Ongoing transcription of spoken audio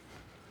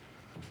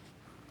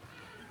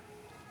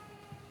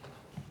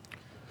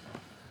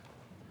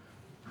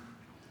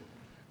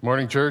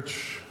Morning,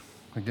 church,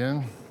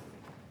 again.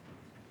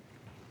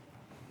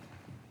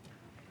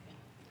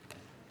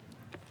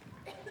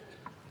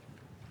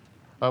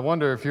 I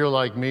wonder if you're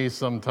like me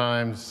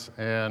sometimes,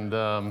 and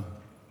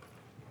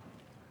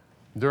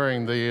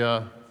during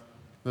the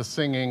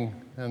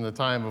singing and the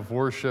time of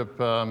worship,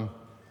 you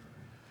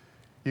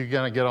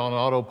kind of get on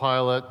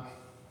autopilot,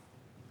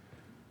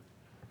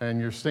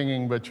 and you're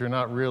singing, but you're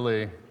not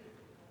really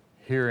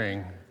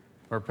hearing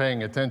or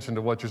paying attention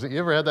to what you're saying. You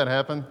ever had that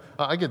happen?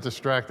 I get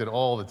distracted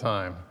all the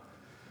time.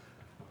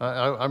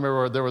 I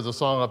remember there was a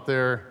song up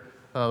there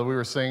that we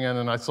were singing,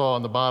 and I saw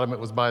on the bottom it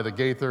was by the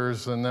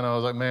Gaithers, and then I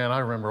was like, man, I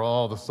remember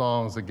all the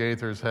songs the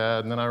Gaithers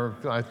had, and then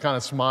I kind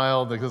of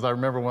smiled because I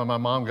remember when my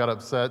mom got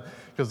upset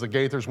because the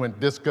Gaithers went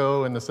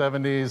disco in the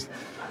 70s,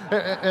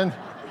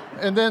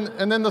 and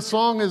then the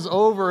song is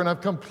over, and I've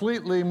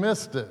completely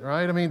missed it,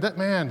 right? I mean,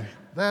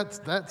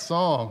 that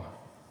song,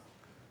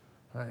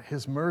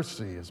 His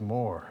mercy is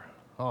more.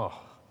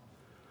 Oh,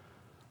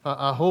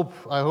 I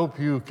hope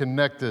you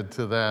connected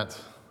to that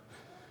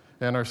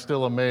and are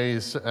still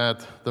amazed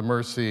at the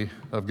mercy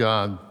of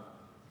God.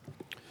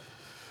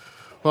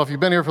 Well, if you've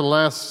been here for the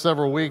last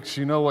several weeks,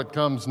 you know what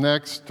comes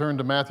next. Turn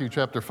to Matthew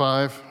chapter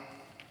 5.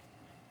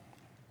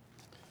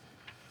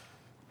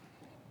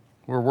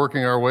 We're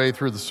working our way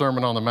through the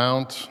Sermon on the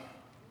Mount.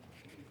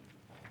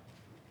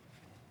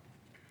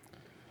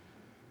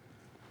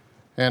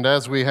 And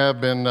as we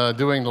have been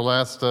doing the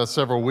last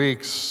several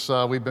weeks,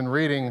 we've been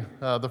reading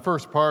the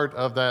first part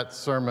of that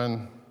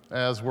sermon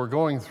as we're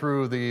going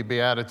through the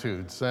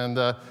Beatitudes. And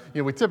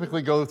we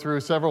typically go through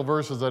several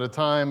verses at a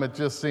time. It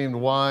just seemed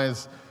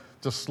wise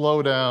to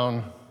slow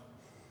down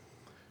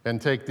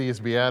and take these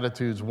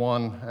Beatitudes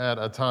one at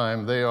a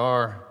time. They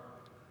are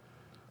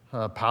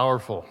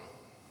powerful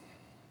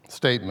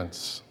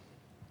statements.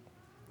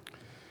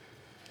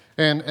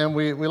 And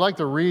we like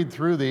to read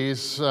through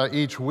these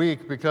each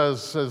week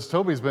because, as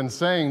Toby's been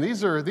saying,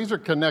 these are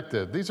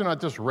connected. These are not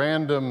just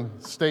random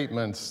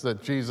statements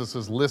that Jesus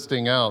is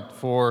listing out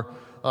for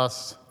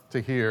us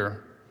to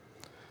hear.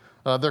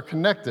 They're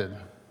connected.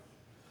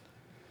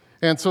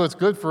 And so it's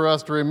good for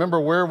us to remember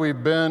where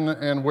we've been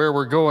and where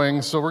we're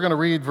going. So we're going to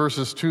read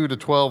verses 2 to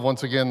 12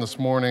 once again this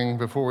morning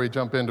before we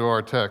jump into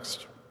our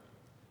text.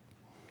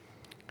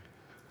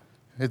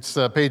 It's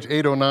page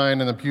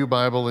 809 in the Pew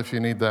Bible if you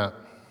need that.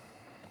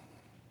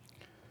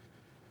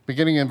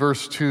 Beginning in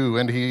verse 2,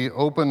 and he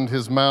opened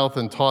his mouth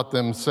and taught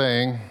them,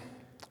 saying,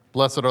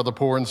 Blessed are the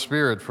poor in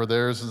spirit, for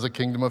theirs is the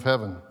kingdom of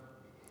heaven.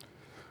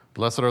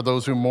 Blessed are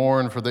those who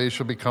mourn, for they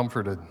shall be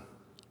comforted.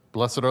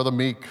 Blessed are the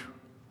meek,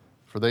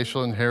 for they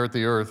shall inherit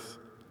the earth.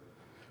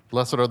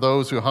 Blessed are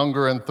those who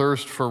hunger and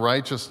thirst for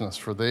righteousness,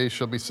 for they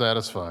shall be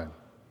satisfied.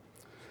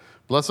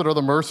 Blessed are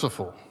the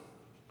merciful,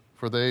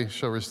 for they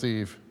shall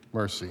receive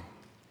mercy.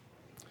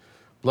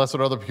 Blessed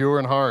are the pure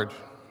in heart,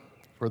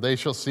 for they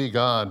shall see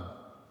God.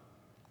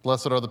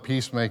 Blessed are the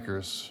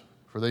peacemakers,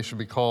 for they shall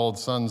be called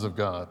sons of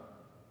God.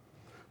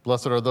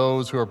 Blessed are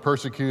those who are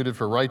persecuted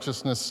for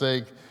righteousness'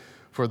 sake,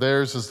 for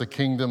theirs is the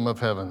kingdom of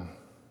heaven.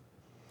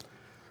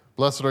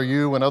 Blessed are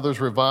you when others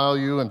revile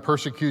you and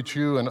persecute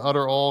you and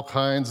utter all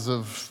kinds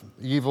of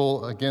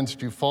evil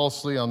against you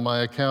falsely on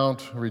my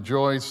account.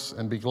 Rejoice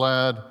and be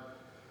glad,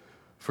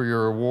 for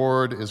your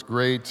reward is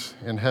great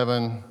in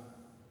heaven.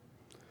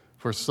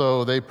 For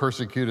so they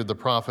persecuted the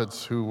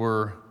prophets who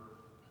were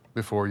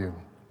before you.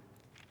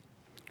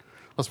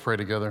 Let's pray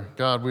together.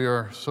 God, we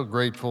are so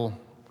grateful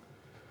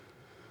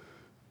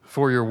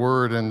for your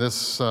word and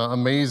this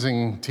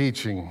amazing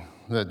teaching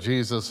that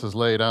Jesus has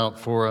laid out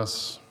for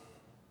us.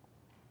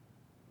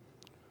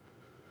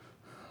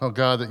 Oh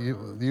God, that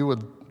you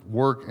would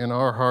work in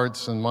our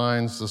hearts and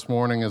minds this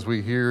morning as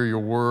we hear your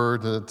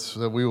word,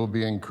 that we will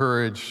be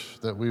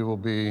encouraged, that we will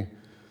be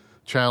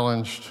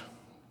challenged,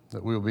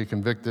 that we will be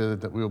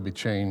convicted, that we will be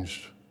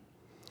changed.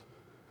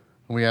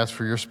 We ask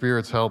for your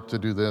Spirit's help to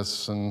do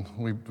this, and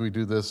we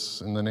do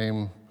this in the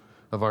name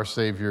of our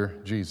Savior,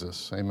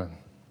 Jesus. Amen.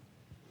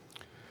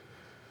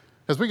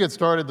 As we get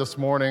started this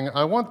morning,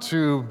 I want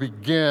to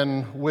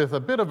begin with a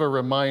bit of a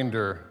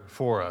reminder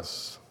for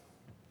us.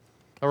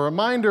 A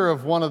reminder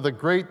of one of the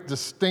great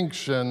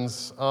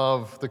distinctions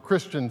of the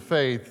Christian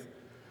faith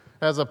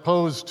as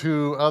opposed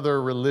to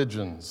other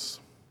religions.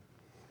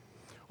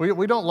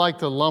 We don't like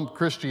to lump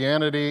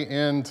Christianity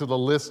into the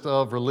list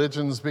of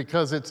religions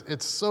because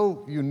it's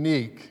so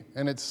unique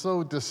and it's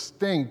so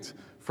distinct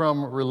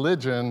from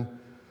religion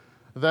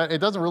that it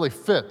doesn't really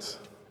fit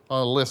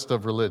on a list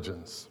of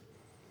religions.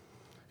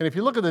 And if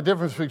you look at the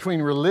difference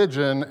between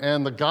religion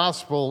and the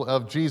gospel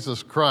of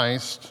Jesus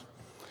Christ,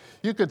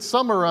 you could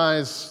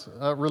summarize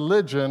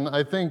religion,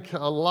 I think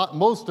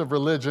most of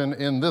religion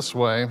in this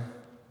way.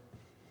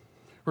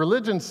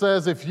 Religion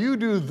says if you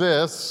do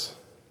this,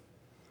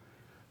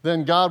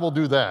 then God will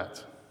do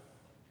that.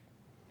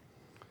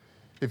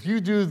 If you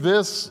do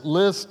this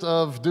list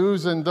of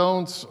do's and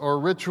don'ts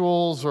or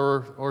rituals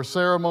or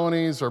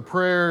ceremonies or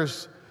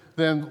prayers,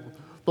 then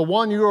the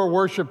one you are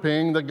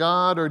worshiping, the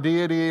God or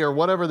deity or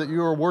whatever that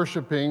you are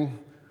worshiping,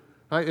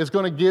 right, is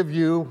going to give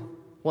you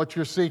what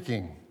you're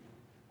seeking.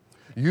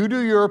 You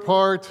do your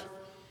part,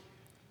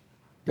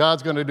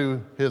 God's going to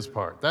do his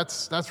part.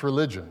 That's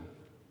religion.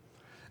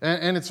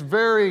 And it's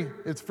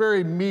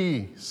very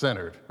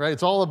me-centered, right?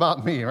 It's all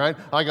about me, right?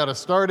 I got to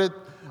start it.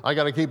 I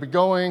got to keep it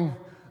going.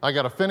 I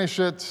got to finish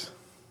it.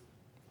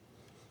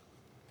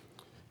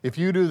 If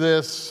you do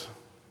this,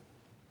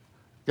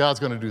 God's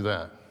going to do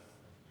that.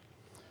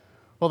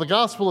 Well, the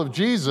gospel of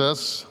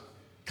Jesus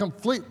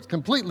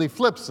completely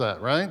flips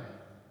that, right?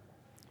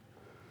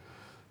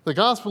 The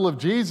gospel of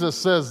Jesus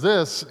says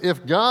this: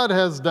 if God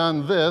has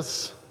done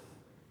this,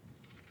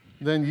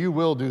 then you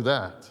will do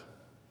that.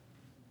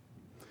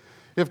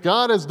 If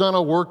God has done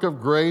a work of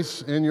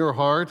grace in your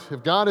heart,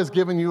 if God has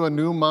given you a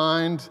new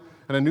mind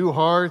and a new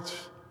heart,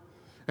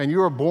 and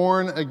you are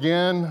born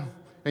again,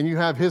 and you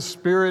have his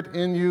Spirit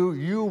in you,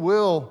 you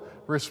will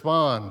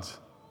respond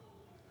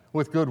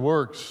with good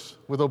works,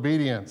 with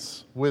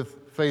obedience, with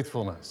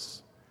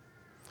faithfulness.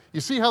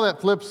 You see how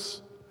that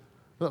flips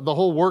the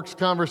whole works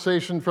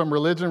conversation from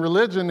religion?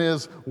 Religion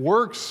is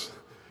works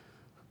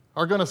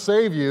are going to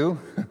save you.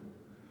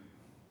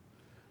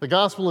 The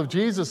gospel of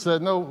Jesus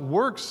said, no,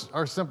 works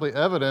are simply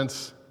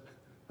evidence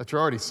that you're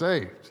already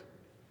saved.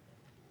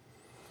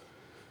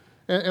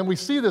 And we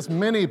see this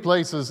many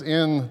places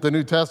in the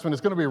New Testament.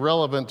 It's going to be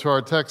relevant to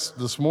our text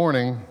this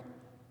morning.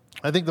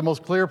 I think the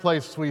most clear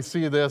place we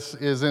see this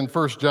is in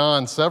 1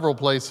 John, several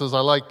places. I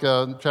like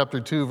chapter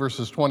 2,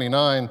 verses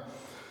 29.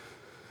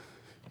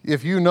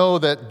 If you know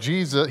that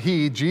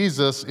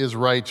Jesus is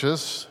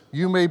righteous,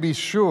 you may be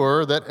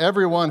sure that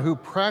everyone who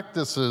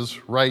practices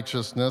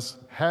righteousness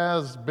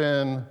has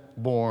been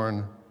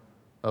born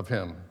of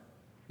him.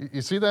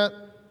 You see that?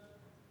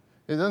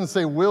 It doesn't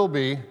say will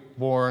be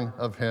born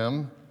of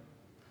him.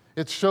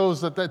 It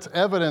shows that that's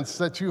evidence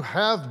that you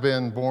have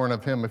been born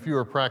of him if you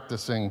are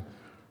practicing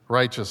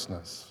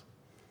righteousness.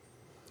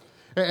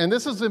 And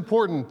this is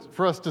important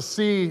for us to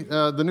see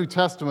the New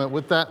Testament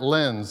with that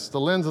lens, the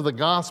lens of the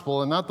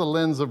gospel and not the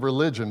lens of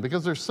religion,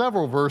 because there's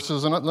several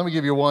verses, and let me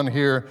give you one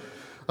here,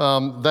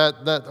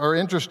 that are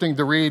interesting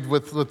to read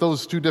with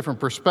those two different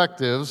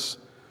perspectives.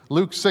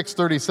 Luke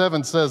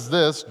 6:37 says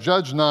this: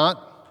 judge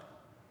not,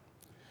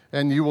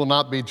 and you will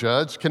not be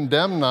judged.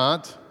 Condemn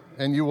not,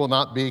 and you will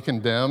not be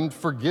condemned.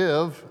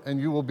 Forgive, and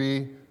you will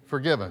be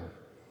forgiven.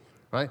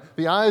 Right?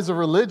 The eyes of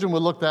religion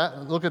would look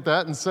at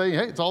that and say,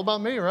 hey, it's all about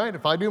me, right?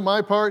 If I do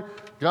my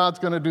part, God's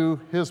going to do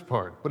his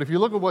part. But if you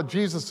look at what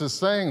Jesus is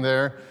saying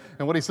there,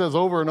 and what he says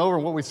over and over,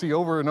 and what we see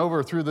over and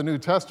over through the New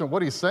Testament,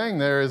 what he's saying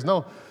there is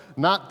no,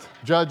 not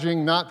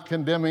judging, not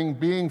condemning,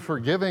 being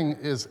forgiving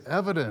is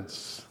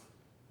evidence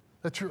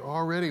that you're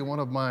already one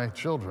of my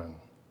children.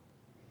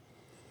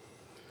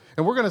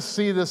 And we're going to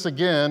see this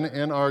again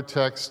in our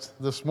text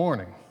this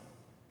morning.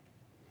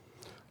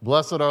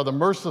 Blessed are the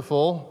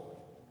merciful,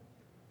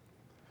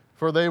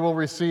 for they will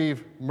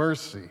receive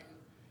mercy.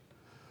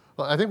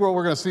 Well, I think what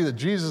we're going to see that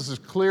Jesus is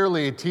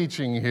clearly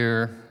teaching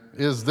here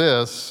is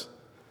this: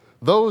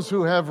 those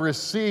who have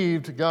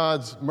received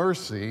God's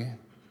mercy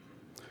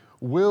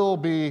will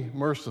be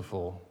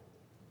merciful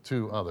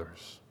to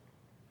others.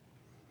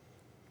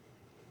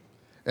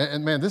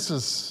 And man, this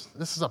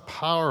is a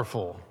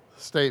powerful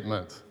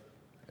statement,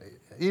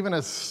 even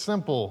as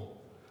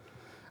simple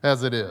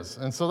as it is.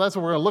 And so that's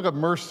what we're going to look at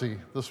mercy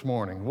this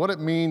morning, what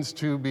it means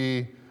to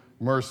be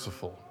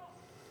merciful.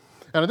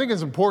 And I think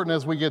it's important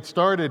as we get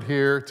started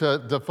here to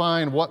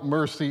define what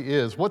mercy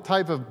is. What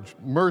type of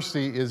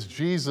mercy is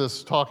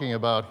Jesus talking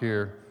about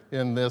here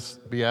in this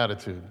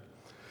beatitude?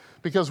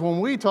 Because when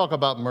we talk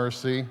about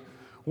mercy,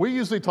 we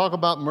usually talk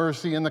about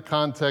mercy in the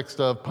context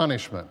of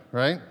punishment,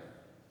 right?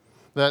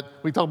 That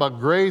we talk about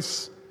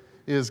grace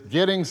is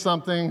getting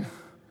something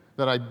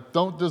that I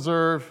don't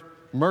deserve.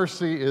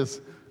 Mercy is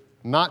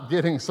not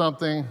getting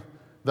something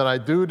that I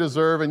do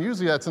deserve. And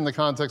usually that's in the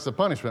context of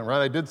punishment,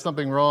 right? I did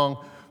something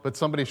wrong, but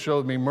somebody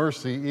showed me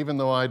mercy even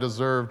though I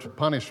deserved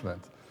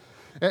punishment.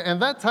 And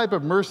that type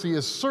of mercy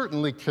is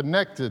certainly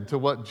connected to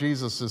what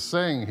Jesus is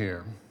saying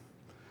here.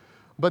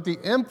 But the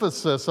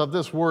emphasis of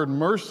this word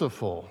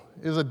merciful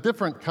is a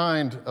different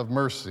kind of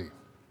mercy.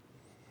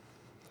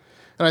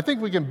 And I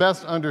think we can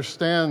best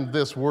understand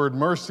this word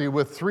mercy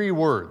with three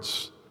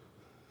words: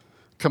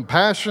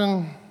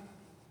 compassion,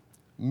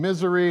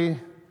 misery,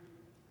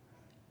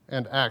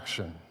 and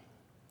action.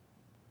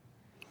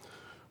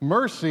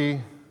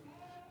 Mercy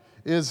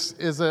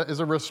is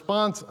a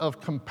response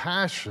of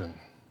compassion.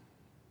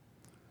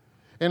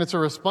 And it's a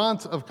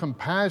response of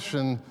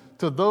compassion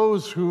to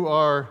those who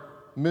are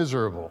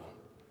miserable,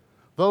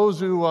 those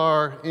who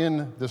are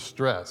in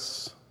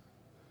distress,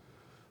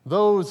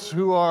 those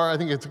who are, I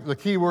think the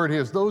key word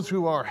here is those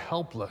who are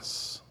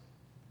helpless,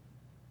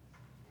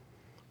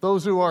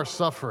 those who are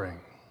suffering.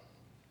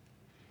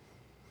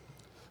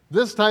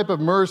 This type of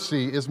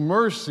mercy is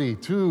mercy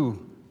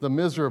to the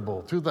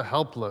miserable, to the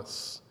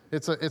helpless.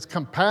 It's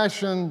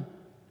compassion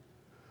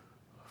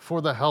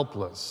for the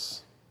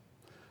helpless.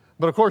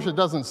 But of course, it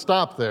doesn't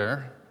stop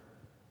there.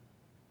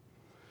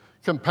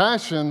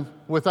 Compassion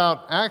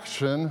without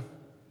action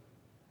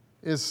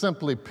is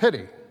simply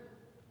pity.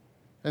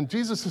 And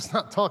Jesus is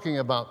not talking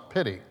about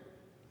pity.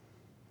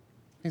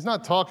 He's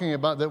not talking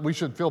about that we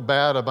should feel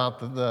bad about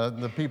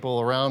the people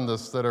around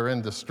us that are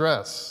in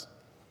distress.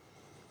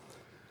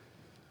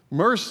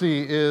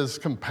 Mercy is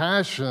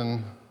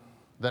compassion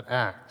that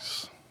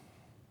acts.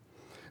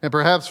 And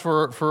perhaps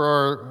for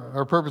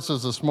our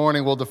purposes this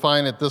morning, we'll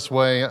define it this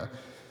way.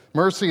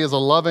 Mercy is a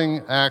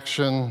loving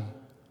action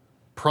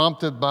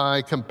prompted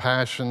by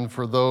compassion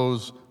for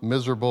those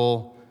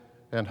miserable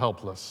and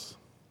helpless.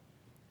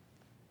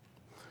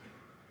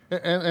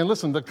 And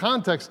listen, the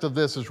context of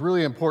this is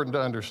really important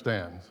to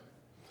understand.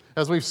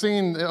 As we've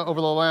seen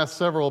over the last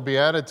several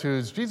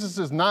Beatitudes, Jesus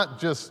is not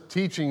just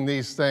teaching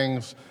these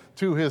things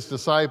to his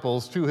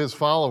disciples, to his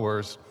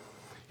followers.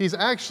 He's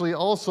actually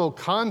also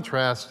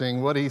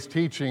contrasting what he's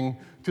teaching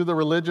to the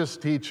religious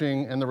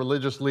teaching and the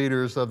religious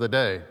leaders of the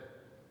day.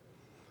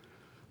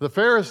 The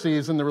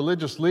Pharisees and the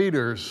religious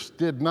leaders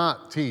did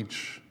not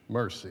teach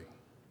mercy,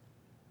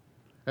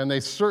 and they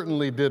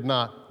certainly did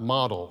not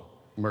model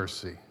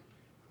mercy.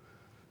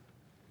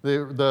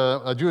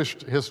 A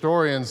Jewish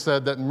historian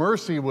said that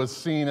mercy was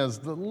seen as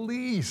the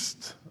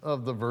least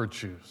of the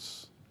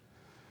virtues.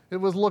 It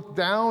was looked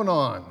down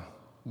on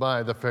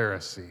by the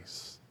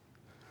Pharisees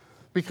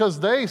because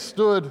they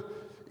stood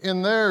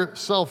in their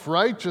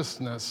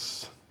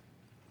self-righteousness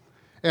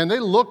and they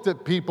looked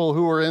at people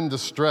who were in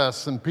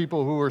distress and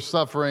people who were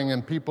suffering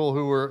and people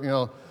who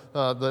were,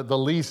 the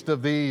least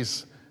of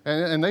these.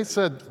 And they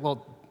said,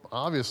 well,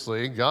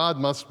 obviously, God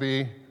must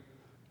be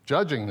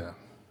judging them.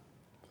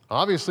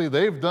 Obviously,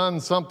 they've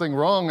done something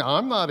wrong.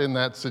 I'm not in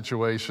that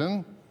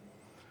situation.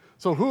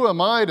 So who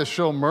am I to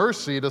show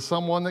mercy to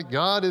someone that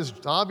God is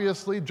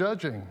obviously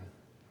judging?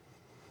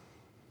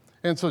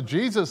 And so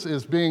Jesus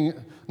is being,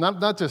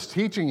 not just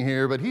teaching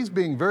here, but he's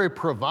being very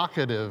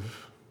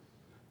provocative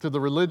to the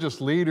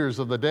religious leaders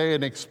of the day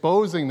and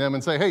exposing them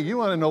and say, hey, you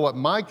want to know what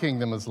my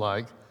kingdom is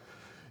like?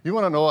 You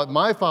want to know what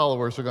my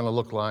followers are going to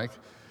look like?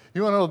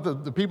 You want to know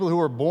what the people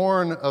who are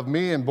born of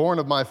me and born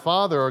of my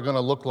Father are going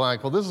to look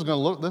like? Well, this is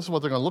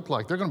what they're going to look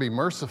like. They're going to be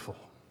merciful.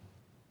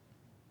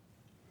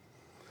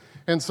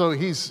 And so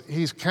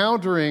he's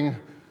countering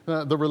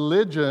the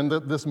religion,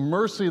 this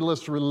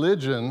merciless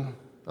religion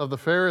of the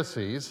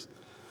Pharisees,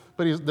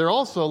 but they're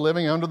also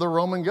living under the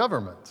Roman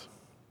government,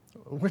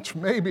 which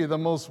may be the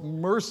most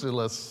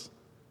merciless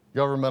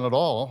government at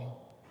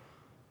all.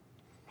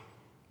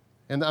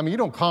 And I mean, you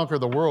don't conquer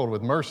the world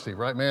with mercy,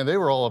 right, man? They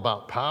were all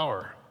about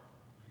power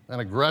and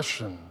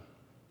aggression.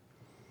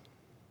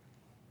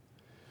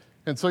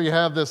 And so you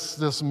have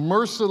this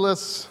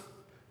merciless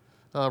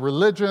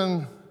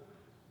religion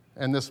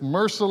and this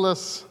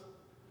merciless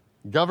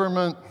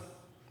government.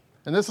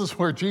 And this is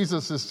where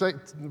Jesus is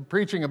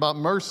preaching about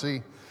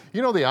mercy.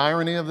 You know the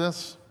irony of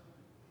this?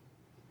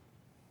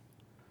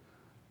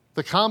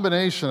 The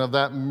combination of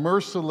that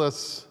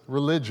merciless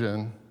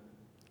religion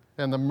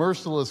and the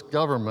merciless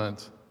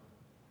government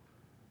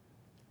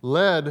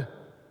led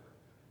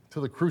to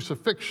the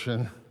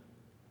crucifixion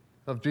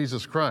of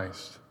Jesus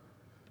Christ,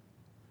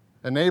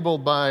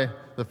 enabled by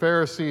the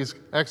Pharisees,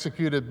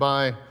 executed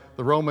by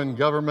the Roman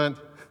government.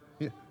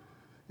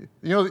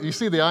 You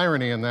see the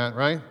irony in that,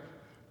 right?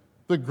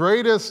 The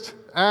greatest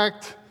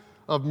act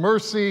of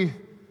mercy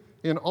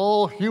in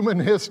all human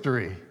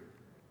history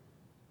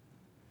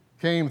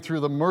came through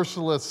the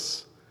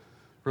merciless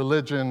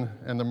religion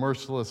and the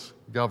merciless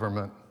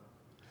government.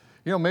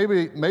 You know,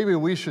 maybe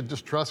we should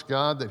just trust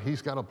God that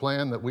he's got a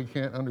plan that we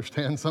can't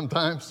understand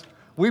sometimes.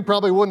 We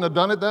probably wouldn't have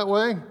done it that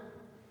way.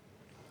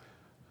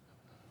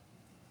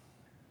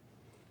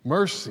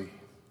 Mercy.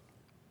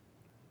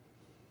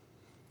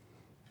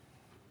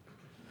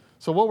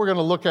 So what we're going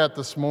to look at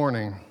this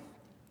morning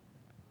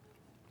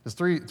is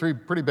three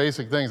pretty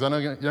basic things. I know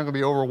you're not going to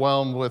be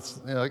overwhelmed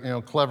with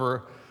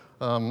clever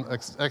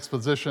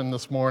exposition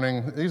this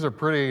morning. These are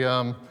pretty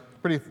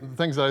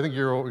things that I think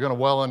you're going to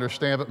well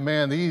understand. But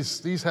man,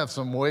 these have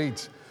some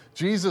weight.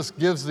 Jesus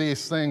gives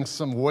these things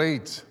some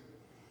weight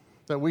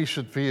that we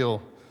should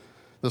feel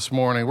this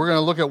morning. We're going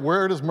to look at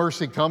where does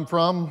mercy come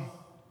from?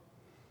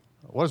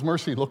 What does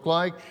mercy look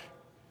like?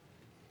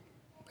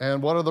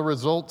 And what are the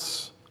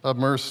results of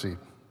mercy?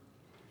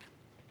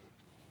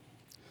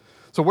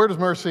 So where does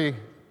mercy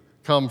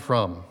come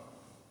from?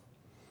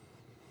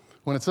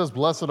 When it says,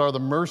 blessed are the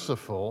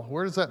merciful,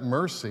 where does that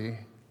mercy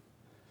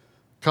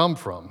come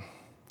from?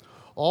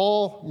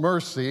 All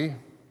mercy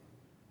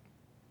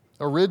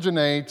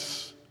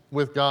originates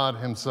with God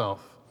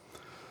himself.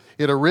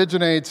 It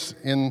originates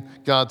in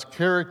God's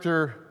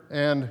character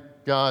and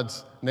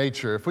God's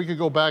nature. If we could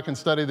go back and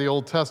study the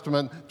Old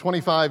Testament,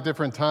 25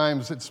 different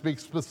times it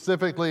speaks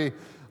specifically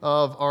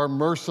of our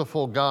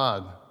merciful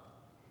God.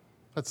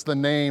 That's the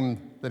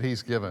name that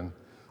he's given.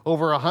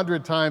 Over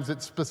 100 times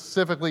it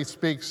specifically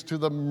speaks to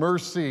the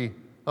mercy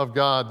of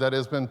God that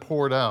has been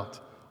poured out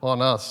on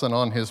us and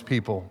on his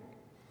people.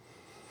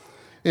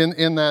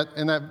 In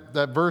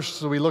that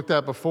verse that we looked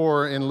at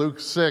before in Luke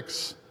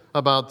 6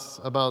 about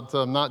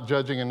not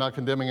judging and not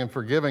condemning and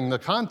forgiving, the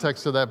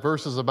context of that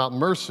verse is about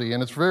mercy,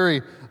 and it's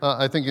very,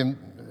 I think,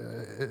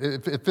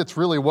 it fits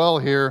really well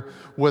here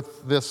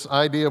with this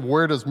idea of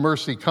where does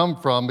mercy come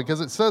from, because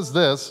it says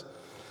this,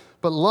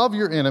 But love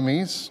your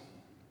enemies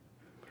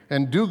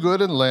and do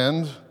good and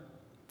lend,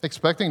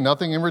 expecting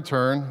nothing in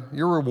return.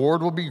 Your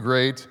reward will be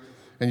great,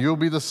 and you will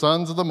be the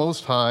sons of the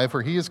Most High,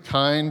 for he is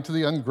kind to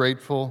the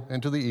ungrateful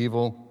and to the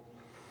evil.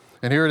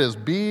 And here it is,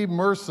 be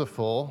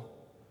merciful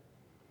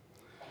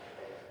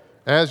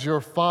as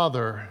your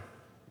Father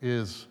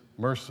is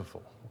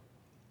merciful.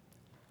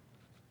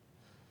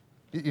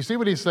 You see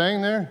what he's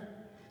saying there?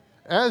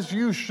 As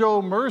you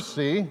show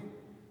mercy,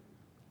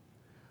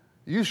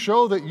 you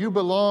show that you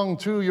belong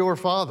to your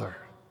Father,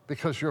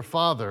 because your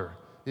Father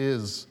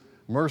is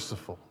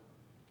merciful.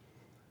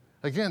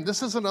 Again,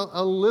 this isn't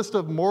a list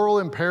of moral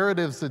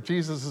imperatives that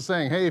Jesus is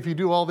saying, hey, if you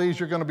do all these,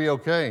 you're going to be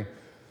okay.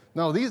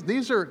 No,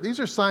 these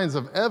are signs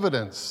of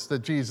evidence that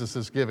Jesus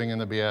is giving in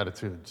the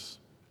Beatitudes.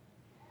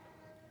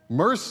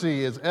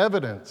 Mercy is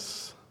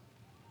evidence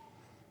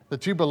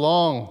that you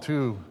belong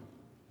to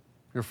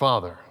your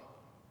Father.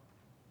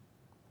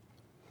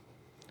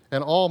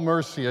 And all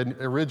mercy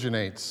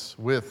originates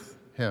with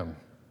him.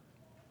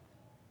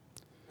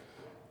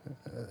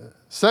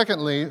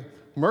 Secondly,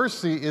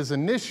 mercy is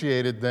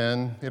initiated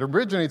then, it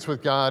originates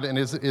with God and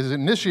is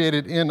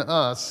initiated in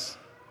us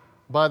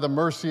by the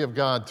mercy of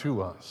God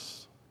to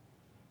us.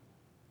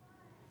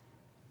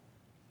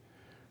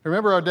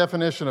 Remember our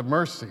definition of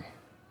mercy,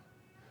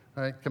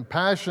 right?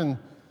 Compassion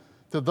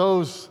to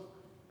those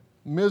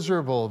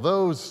miserable,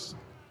 those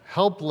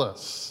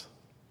helpless.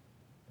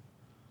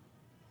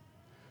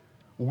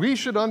 We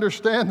should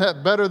understand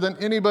that better than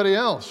anybody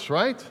else,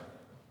 right?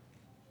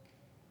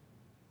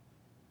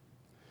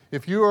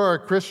 If you are a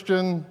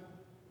Christian,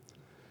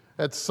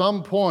 at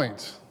some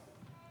point,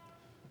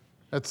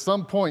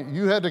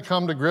 you had to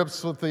come to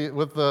grips with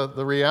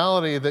the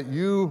reality that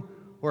you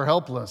were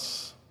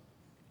helpless.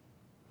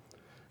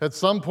 At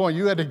some point,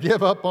 you had to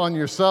give up on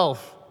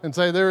yourself and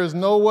say, there is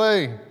no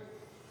way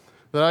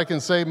that I can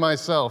save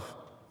myself.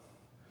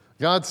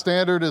 God's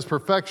standard is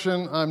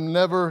perfection. I'm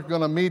never going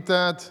to meet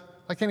that.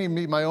 I can't even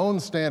meet my own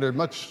standard,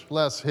 much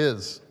less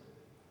his.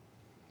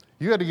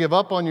 You had to give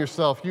up on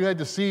yourself. You had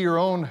to see your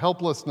own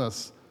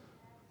helplessness.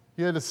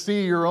 You had to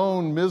see your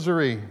own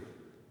misery.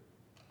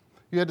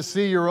 You had to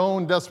see your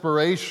own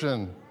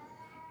desperation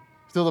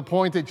to the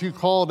point that you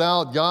called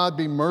out, God,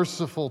 be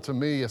merciful to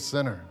me, a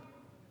sinner.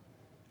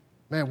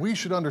 Man, we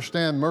should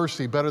understand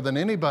mercy better than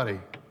anybody.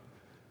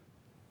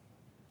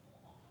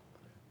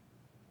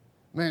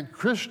 Man,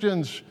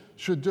 Christians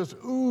should just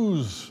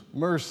ooze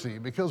mercy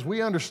because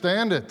we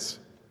understand it.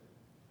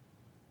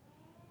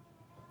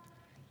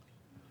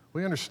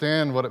 We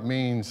understand what it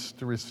means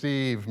to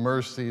receive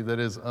mercy that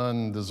is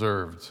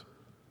undeserved.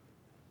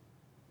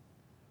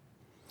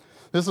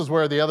 This is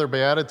where the other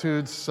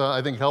Beatitudes,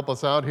 I think, help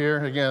us out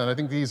here. Again, I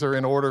think these are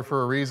in order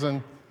for a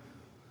reason.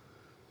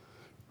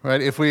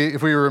 Right? If we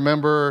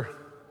remember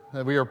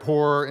that we are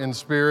poor in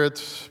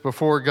spirit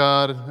before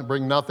God and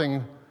bring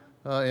nothing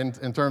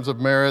in terms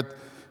of merit,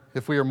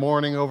 if we are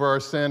mourning over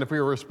our sin, if we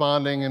are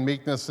responding in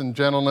meekness and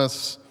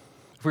gentleness,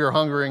 if we are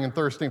hungering and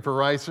thirsting for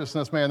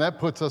righteousness, man, that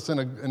puts us in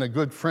a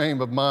good frame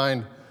of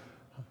mind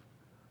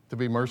to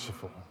be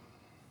merciful.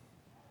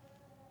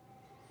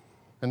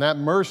 And that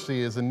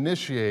mercy is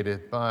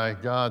initiated by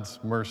God's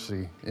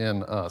mercy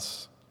in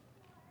us.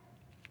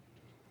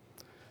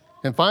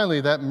 And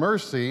finally, that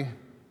mercy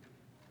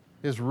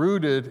is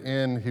rooted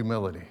in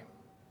humility.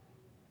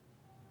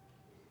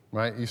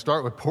 Right? You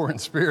start with poor in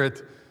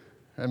spirit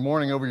and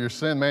mourning over your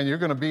sin, man, you're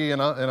going to be in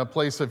a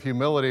place of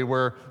humility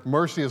where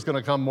mercy is going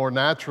to come more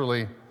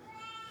naturally.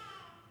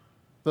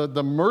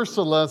 The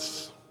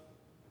merciless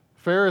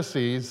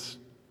Pharisees,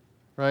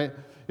 right?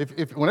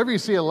 If whenever you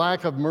see a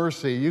lack of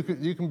mercy, you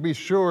can be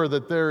sure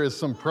that there is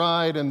some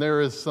pride and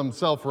there is some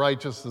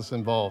self-righteousness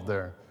involved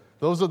there.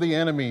 Those are the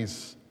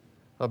enemies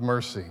of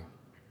mercy.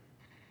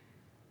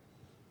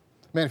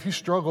 Man, if you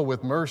struggle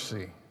with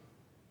mercy,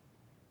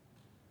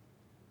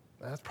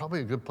 that's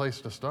probably a good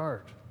place to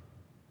start.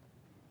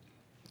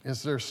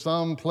 Is there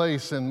some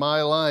place in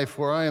my life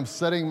where I am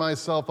setting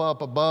myself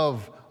up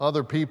above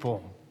other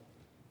people?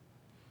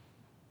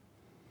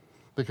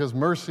 Because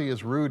mercy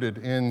is rooted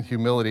in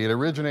humility. It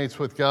originates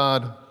with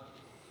God.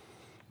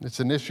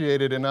 It's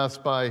initiated in us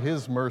by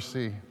his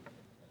mercy.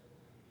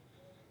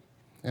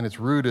 And it's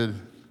rooted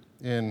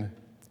in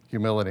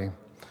humility.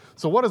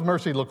 So what does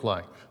mercy look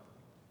like?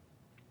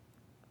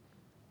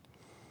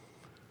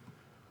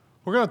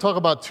 We're going to talk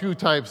about two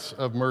types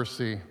of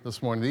mercy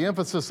this morning. The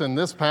emphasis in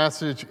this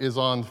passage is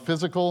on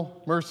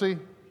physical mercy,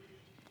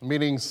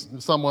 meaning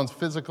someone's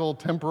physical,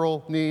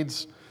 temporal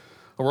needs.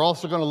 We're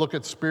also going to look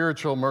at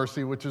spiritual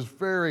mercy, which is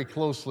very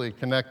closely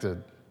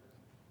connected.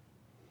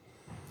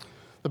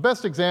 The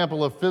best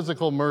example of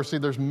physical mercy,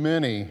 there's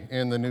many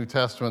in the New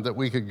Testament that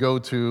we could go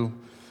to,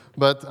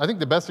 but I think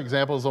the best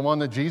example is the one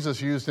that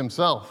Jesus used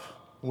himself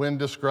when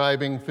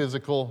describing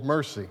physical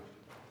mercy.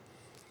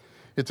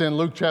 It's in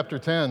Luke chapter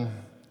 10.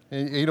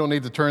 You don't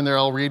need to turn there,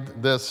 I'll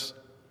read this.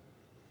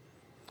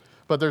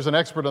 But there's an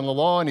expert in the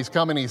law, and he's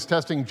coming, he's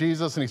testing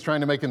Jesus, and he's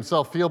trying to make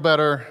himself feel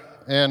better.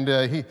 And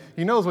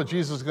he knows what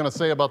Jesus is going to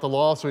say about the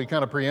law, so he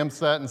kind of preempts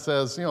that and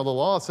says, the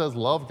law says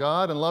love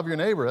God and love your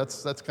neighbor.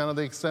 That's kind of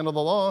the extent of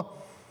the law.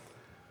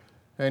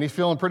 And he's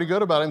feeling pretty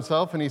good about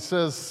himself, and he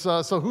says,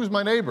 so who's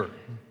my neighbor?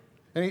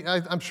 And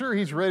I'm sure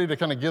he's ready to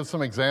kind of give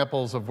some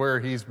examples of where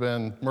he's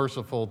been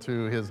merciful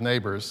to his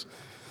neighbors.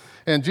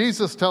 And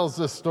Jesus tells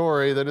this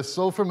story that is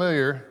so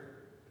familiar,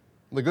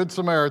 the Good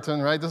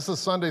Samaritan, right? This is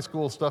Sunday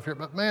school stuff here,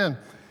 but man,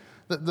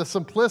 the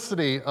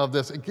simplicity of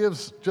this, it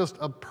gives just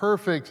a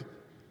perfect,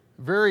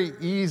 very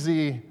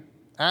easy,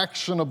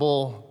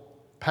 actionable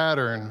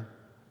pattern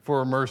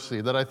for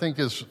mercy that I think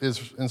is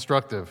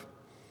instructive.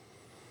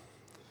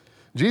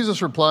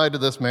 Jesus replied to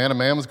this man, a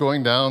man was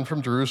going down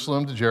from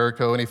Jerusalem to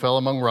Jericho, and he fell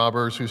among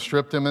robbers who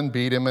stripped him and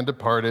beat him and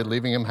departed,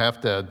 leaving him half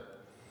dead.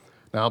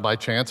 Now, by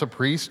chance, a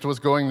priest was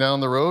going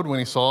down the road. When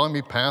he saw him,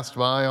 he passed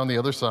by on the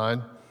other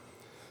side.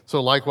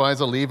 So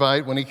likewise, a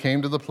Levite, when he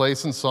came to the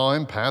place and saw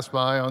him, passed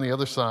by on the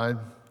other side.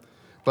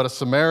 But a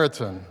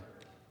Samaritan,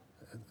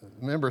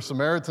 remember,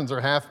 Samaritans are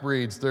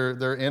half-breeds.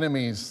 They're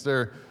enemies.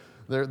 They're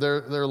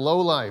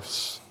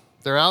lowlifes.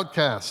 They're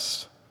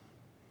outcasts.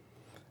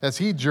 As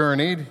he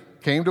journeyed,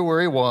 came to where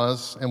he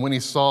was, and when he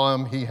saw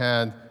him, he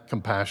had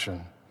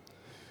compassion.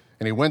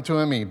 And he went to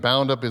him, he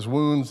bound up his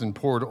wounds and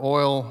poured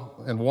oil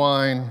and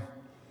wine,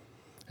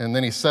 and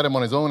then he set him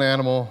on his own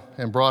animal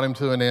and brought him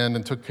to an inn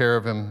and took care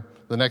of him.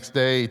 The next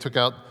day, he took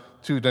out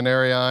 2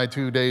 denarii,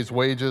 2 days'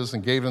 wages,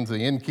 and gave them to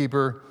the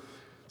innkeeper,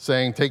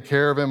 saying, take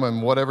care of him,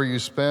 and whatever you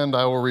spend,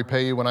 I will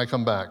repay you when I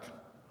come back.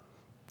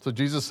 So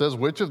Jesus says,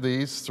 which of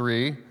these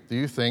 3 do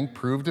you think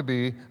proved to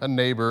be a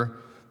neighbor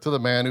to the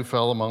man who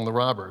fell among the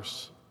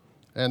robbers?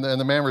 And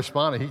the man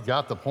responded, he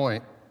got the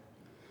point.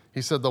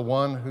 He said, the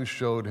one who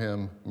showed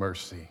him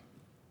mercy.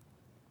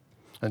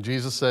 And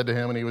Jesus said to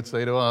him, and he would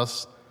say to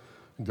us,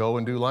 go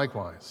and do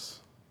likewise.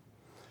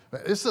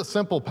 It's a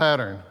simple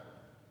pattern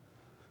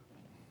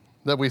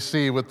that we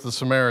see with the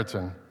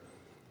Samaritan.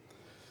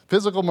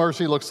 Physical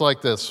mercy looks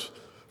like this.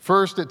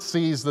 First, it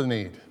sees the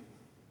need.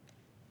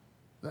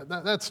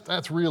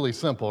 That's really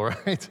simple,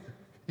 right?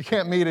 You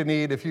can't meet a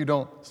need if you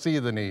don't see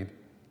the need.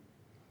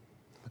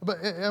 But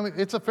I mean,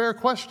 it's a fair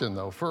question,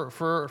 though,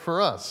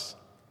 for us.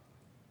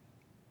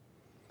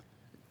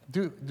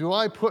 Do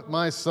I put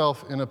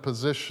myself in a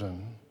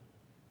position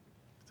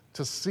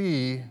to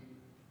see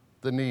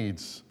the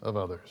needs of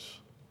others?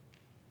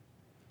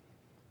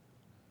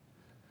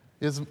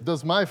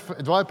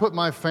 Do I put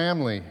my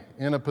family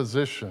in a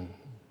position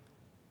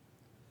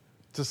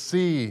to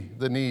see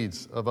the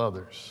needs of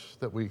others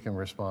that we can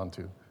respond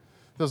to?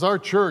 Does our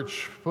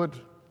church put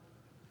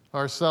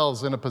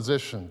ourselves in a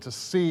position to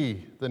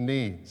see the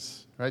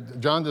needs? Right?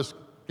 John just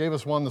gave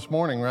us one this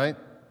morning, right?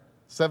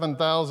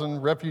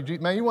 7,000 refugees.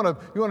 Man, you want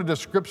a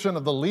description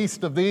of the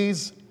least of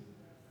these?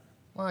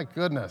 My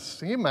goodness,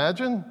 can you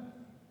imagine?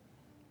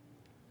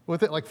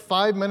 With it like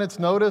 5 minutes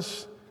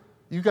notice,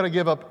 you've got to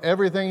give up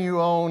everything you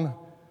own.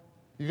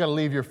 You've got to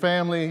leave your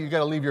family. You've got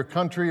to leave your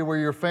country where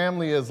your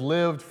family has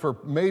lived for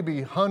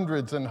maybe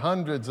hundreds and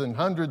hundreds and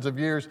hundreds of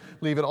years.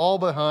 Leave it all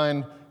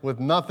behind with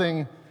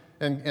nothing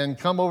and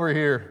come over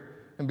here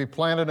and be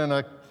planted in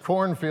a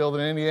cornfield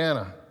in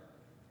Indiana.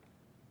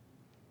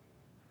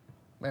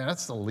 Man,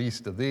 that's the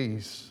least of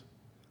these.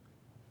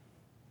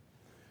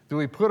 Do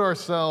we put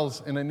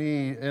ourselves in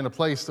a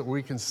place that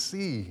we can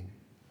see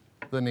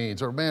the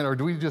needs? Or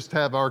do we just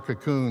have our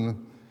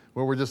cocoon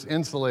where we're just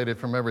insulated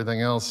from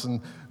everything else,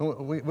 and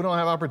we don't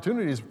have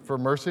opportunities for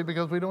mercy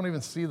because we don't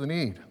even see the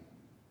need?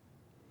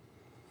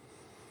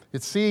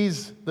 It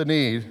sees the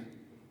need,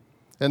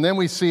 and then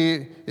we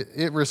see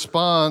it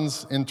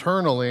responds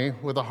internally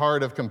with a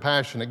heart of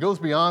compassion. It goes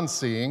beyond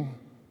seeing.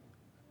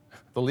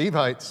 The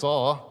Levite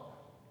saw.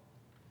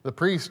 The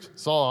priest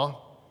saw.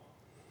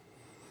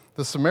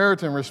 The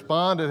Samaritan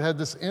responded, had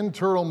this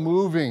internal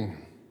moving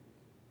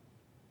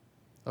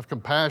of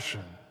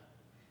compassion.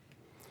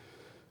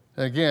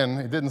 And again,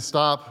 it didn't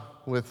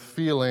stop with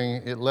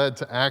feeling, it led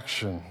to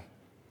action.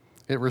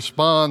 It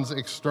responds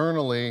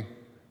externally,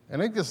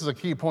 and I think this is a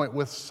key point,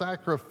 with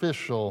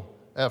sacrificial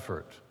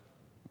effort.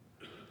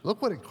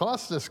 Look what it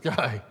cost this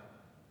guy.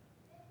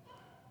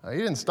 He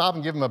didn't stop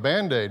and give him a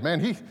Band-Aid. Man,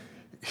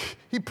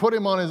 he put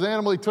him on his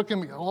animal. He took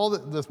him all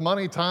this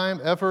money, time,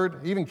 effort,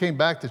 even came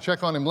back to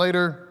check on him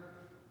later.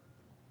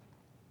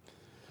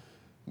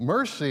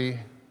 Mercy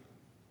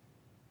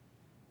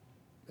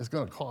is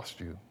going to cost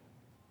you.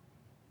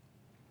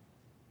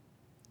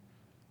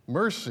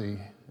 Mercy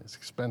is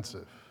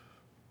expensive.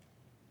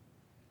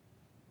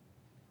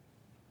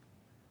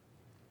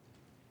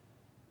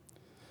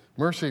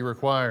 Mercy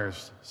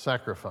requires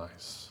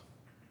sacrifice.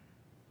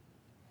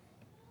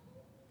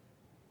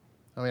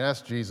 I mean,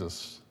 ask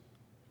Jesus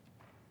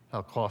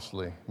how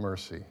costly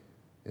mercy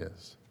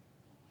is.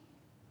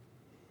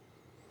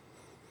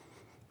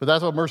 But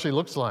that's what mercy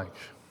looks like.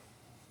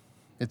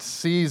 It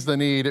sees the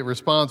need, it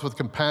responds with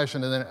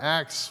compassion, and then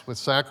acts with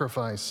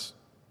sacrifice.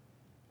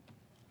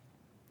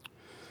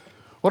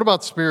 What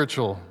about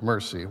spiritual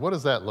mercy? What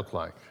does that look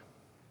like?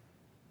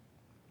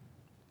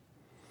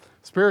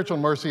 Spiritual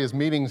mercy is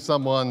meeting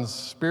someone's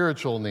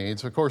spiritual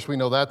needs. Of course, we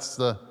know that's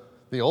the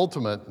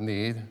ultimate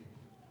need,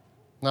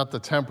 not the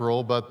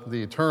temporal, but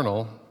the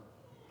eternal.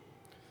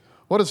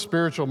 What does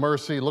spiritual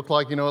mercy look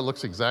like? You know, it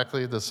looks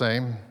exactly the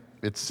same.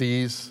 It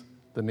sees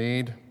the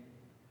need.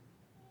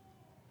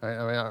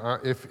 I mean,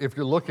 if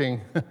you're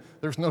looking,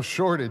 there's no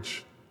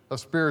shortage of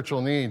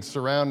spiritual needs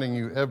surrounding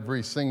you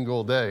every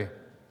single day.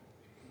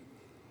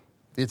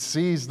 It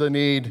sees the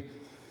need.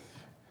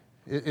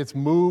 It's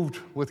moved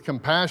with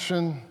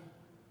compassion.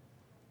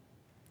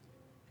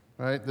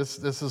 Right?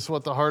 This is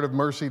what the heart of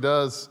mercy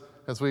does.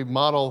 As we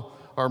model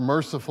our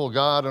merciful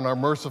God and our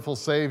merciful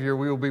Savior,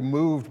 we will be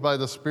moved by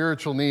the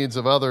spiritual needs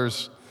of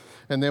others,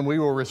 and then we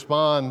will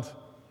respond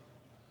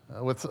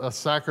with a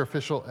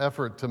sacrificial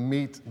effort to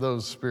meet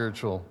those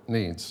spiritual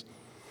needs.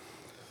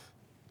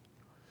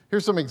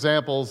 Here's some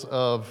examples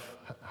of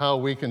how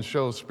we can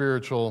show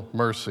spiritual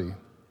mercy.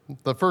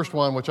 The first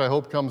one, which I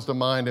hope comes to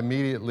mind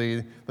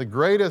immediately, the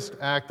greatest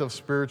act of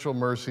spiritual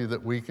mercy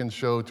that we can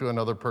show to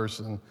another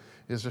person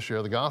is to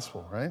share the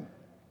gospel, right?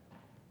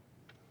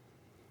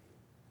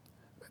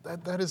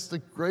 That is the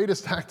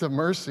greatest act of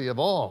mercy of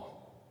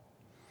all.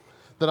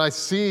 That I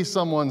see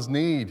someone's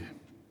need.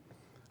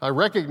 I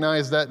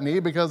recognize that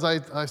need because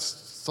I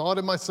saw it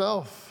in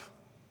myself.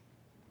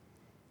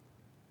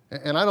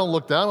 And I don't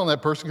look down on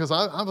that person because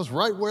I was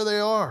right where they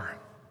are.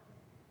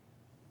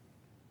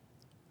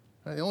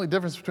 The only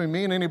difference between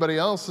me and anybody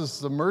else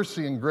is the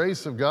mercy and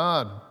grace of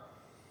God.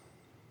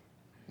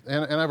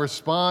 And I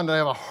respond, I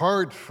have a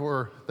heart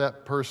for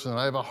that person.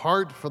 I have a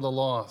heart for the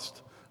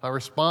lost. I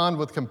respond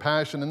with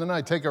compassion, and then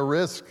I take a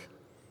risk.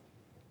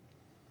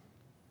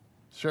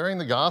 Sharing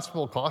the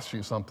gospel costs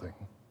you something.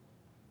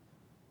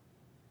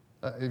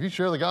 If you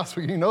share the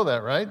gospel, you know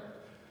that, right?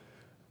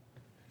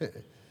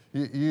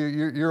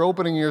 You're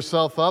opening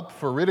yourself up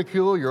for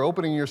ridicule. You're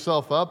opening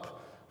yourself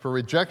up for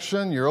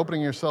rejection. You're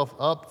opening yourself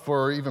up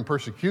for even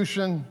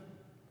persecution.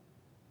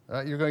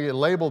 You're going to get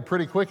labeled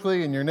pretty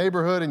quickly in your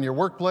neighborhood, in your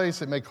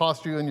workplace. It may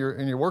cost you in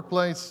your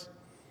workplace.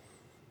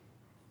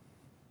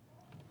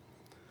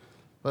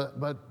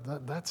 But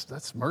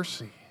that's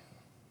mercy.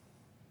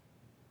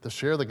 To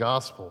share the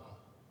gospel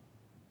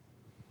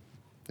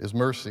is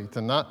mercy.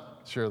 To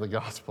not share the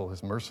gospel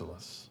is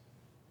merciless.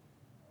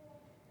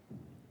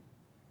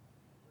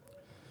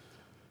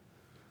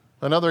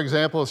 Another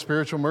example of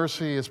spiritual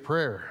mercy is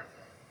prayer.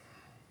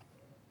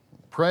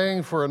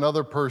 Praying for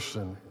another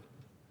person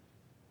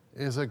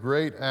is a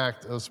great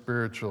act of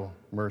spiritual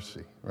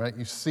mercy, right?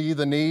 You see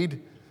the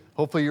need.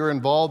 Hopefully you're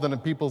involved in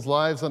people's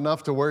lives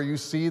enough to where you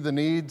see the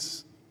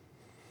needs.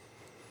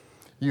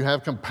 You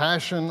have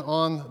compassion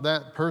on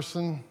that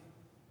person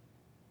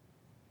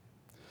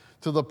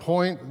to the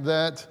point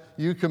that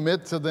you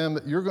commit to them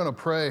that you're going to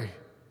pray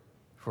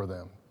for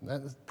them.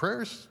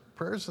 Prayer's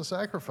a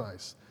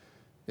sacrifice.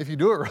 If you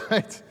do it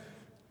right,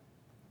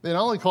 it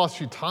not only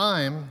costs you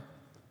time,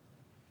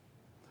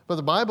 but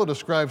the Bible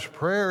describes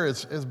prayer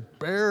as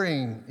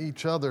bearing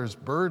each other's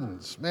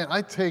burdens. Man,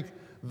 I take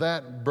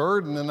that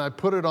burden and I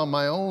put it on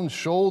my own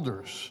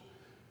shoulders.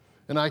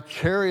 And I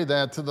carry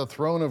that to the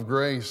throne of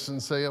grace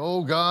and say,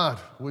 oh God,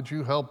 would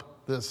you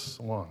help this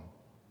one?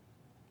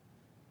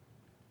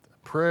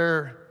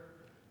 Prayer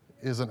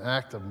is an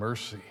act of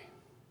mercy.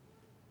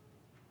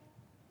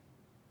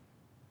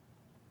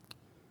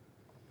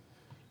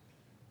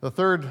 The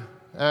third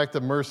act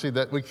of mercy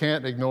that we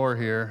can't ignore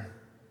here,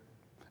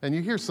 and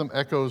you hear some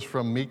echoes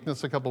from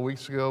meekness a couple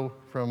weeks ago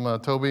from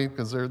Toby,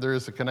 because there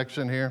is a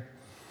connection here.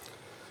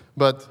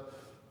 But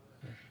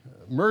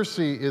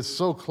mercy is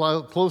so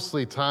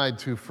closely tied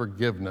to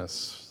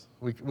forgiveness.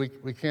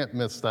 We can't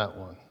miss that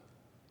one.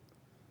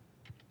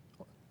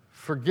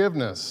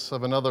 Forgiveness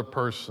of another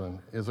person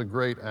is a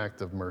great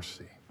act of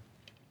mercy.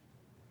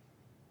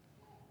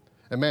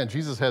 And man,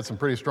 Jesus had some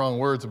pretty strong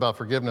words about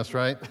forgiveness,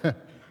 right?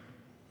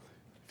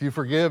 If you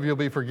forgive, you'll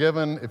be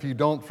forgiven. If you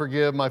don't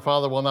forgive, my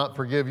Father will not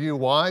forgive you.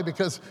 Why?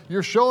 Because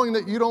you're showing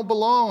that you don't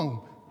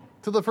belong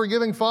to the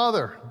forgiving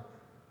Father.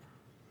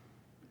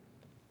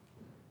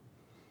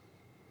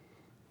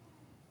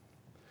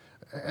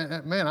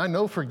 And man, I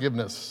know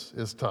forgiveness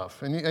is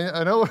tough. And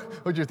I know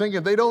what you're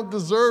thinking. They don't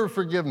deserve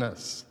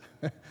forgiveness.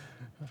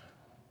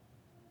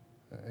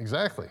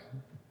 Exactly.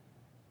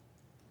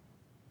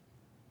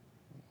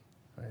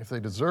 If they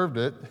deserved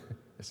it,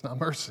 it's not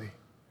mercy.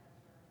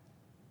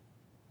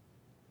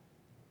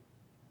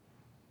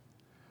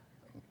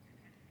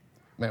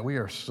 Man, we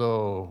are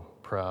so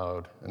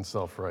proud and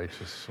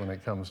self-righteous when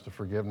it comes to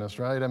forgiveness,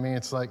 right? I mean,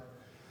 it's like,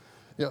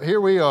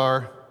 here we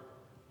are,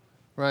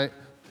 right?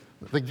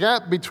 The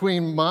gap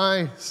between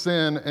my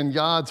sin and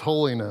God's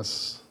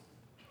holiness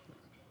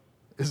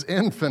is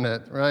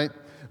infinite, right?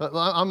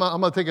 I'm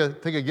going to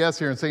take a guess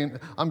here and say,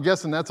 I'm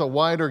guessing that's a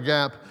wider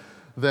gap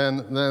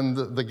than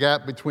the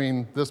gap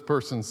between this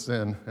person's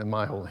sin and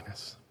my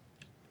holiness.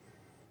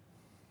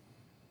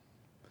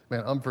 Man,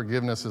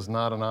 unforgiveness is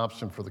not an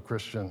option for the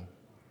Christian.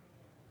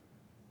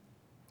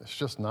 It's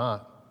just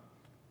not.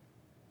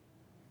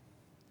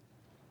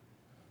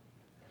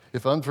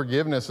 If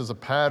unforgiveness is a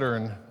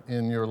pattern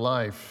in your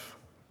life,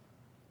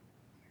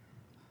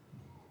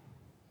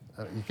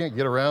 You can't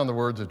get around the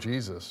words of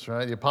Jesus,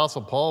 right? The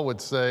Apostle Paul would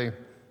say,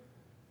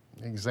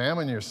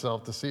 examine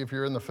yourself to see if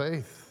you're in the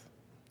faith.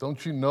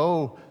 Don't you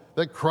know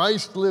that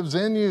Christ lives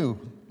in you,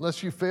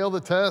 lest you fail the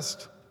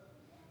test?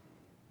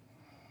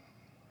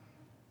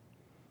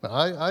 Now,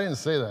 I didn't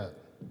say that.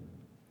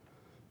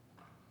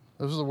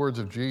 Those are the words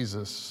of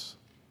Jesus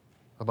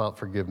about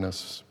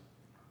forgiveness.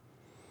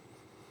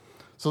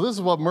 So this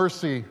is what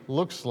mercy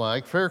looks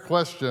like. Fair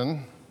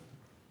question.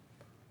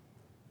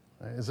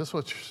 Is this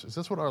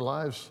what our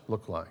lives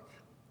look like?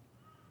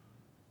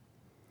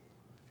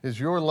 Is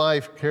your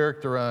life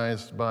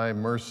characterized by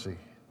mercy?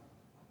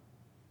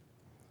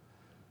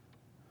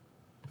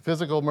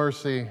 Physical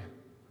mercy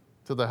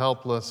to the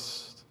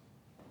helpless,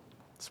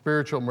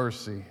 spiritual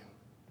mercy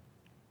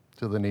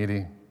to the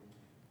needy.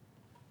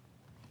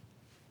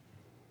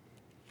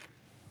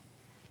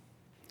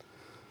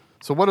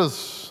 So what are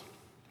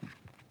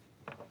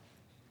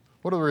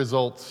the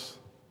results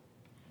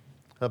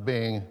of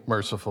being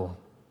merciful?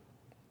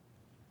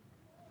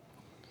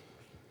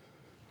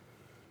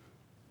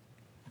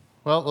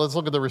 Well, let's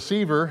look at the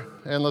receiver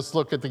and let's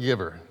look at the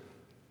giver.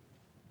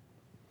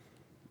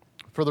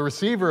 For the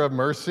receiver of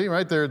mercy,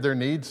 right, their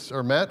needs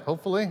are met,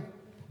 hopefully,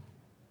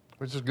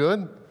 which is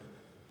good.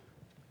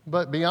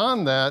 But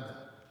beyond that,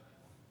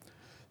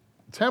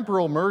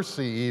 temporal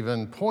mercy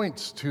even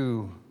points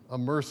to a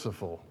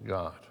merciful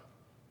God.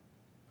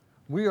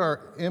 We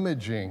are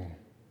imaging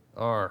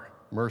our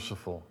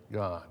merciful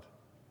God.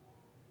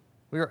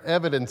 We are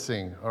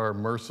evidencing our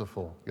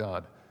merciful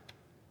God.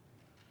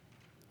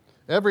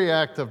 Every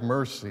act of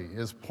mercy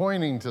is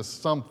pointing to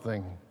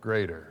something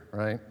greater,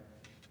 right?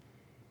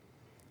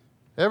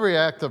 Every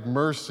act of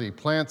mercy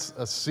plants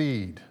a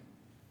seed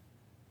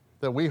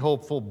that we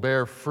hope will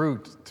bear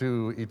fruit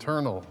to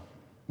eternal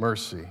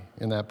mercy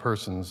in that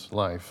person's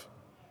life.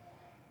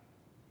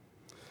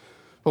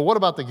 But what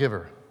about the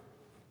giver?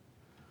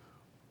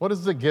 What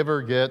does the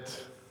giver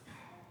get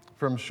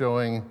from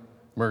showing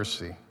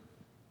mercy?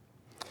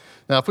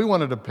 Now, if we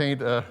wanted to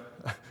paint a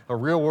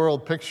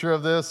real-world picture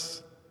of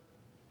this,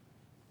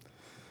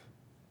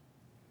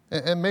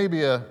 and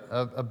maybe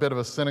a bit of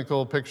a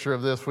cynical picture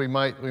of this, we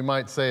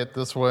might say it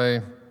this way.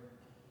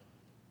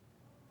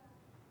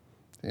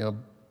 You know,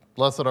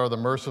 blessed are the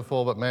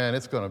merciful, but man,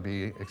 it's going to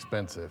be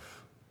expensive.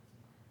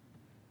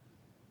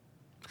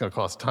 It's going to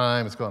cost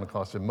time, it's going to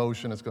cost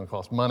emotion, it's going to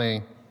cost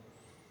money.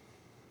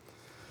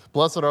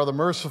 Blessed are the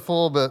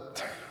merciful,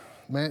 but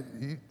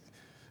man,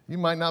 you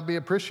might not be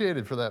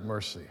appreciated for that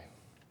mercy.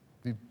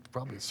 You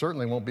probably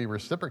certainly won't be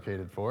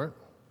reciprocated for it.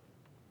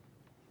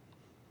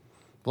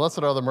 Blessed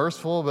are the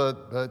merciful,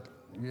 but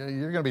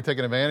you're going to be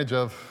taken advantage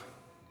of.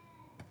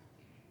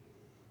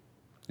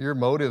 Your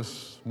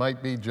motives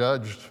might be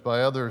judged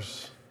by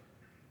others.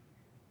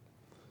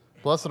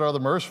 Blessed are the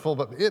merciful,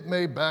 but it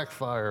may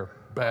backfire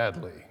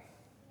badly.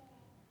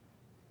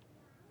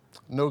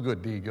 No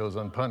good deed goes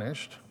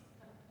unpunished.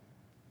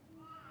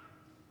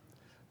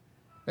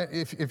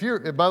 If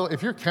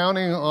you're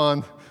counting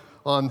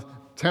on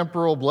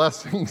temporal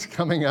blessings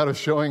coming out of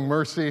showing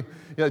mercy,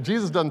 yeah,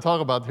 Jesus doesn't talk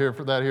about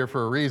that here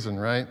for a reason,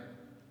 right?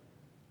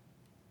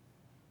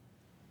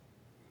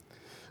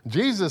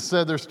 Jesus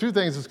said there's two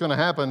things that's going to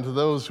happen to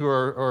those who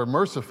are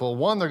merciful.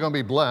 One, they're going to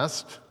be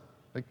blessed.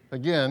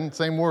 Again,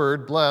 same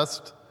word,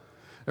 blessed.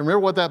 And remember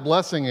what that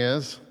blessing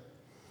is.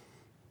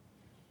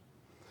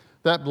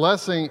 That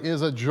blessing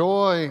is a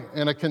joy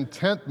and a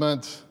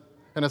contentment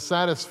and a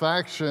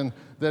satisfaction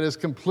that is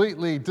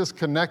completely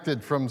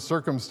disconnected from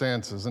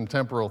circumstances and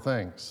temporal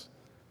things.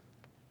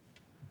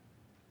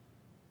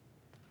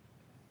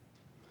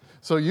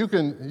 So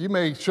you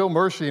may show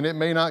mercy and it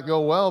may not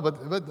go well,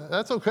 but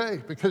that's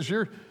okay, because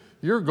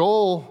your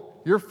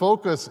goal, your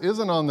focus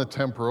isn't on the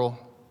temporal,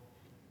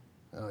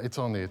 it's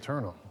on the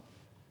eternal.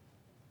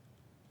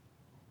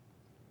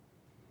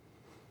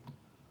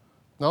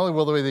 Not only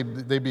will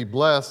they be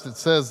blessed, it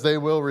says they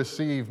will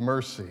receive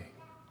mercy.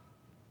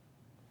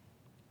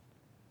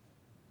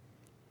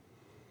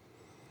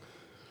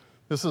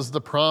 This is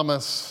the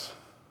promise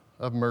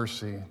of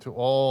mercy to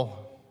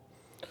all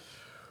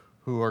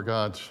who are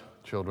God's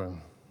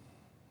children,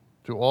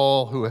 to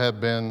all who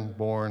have been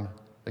born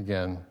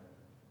again.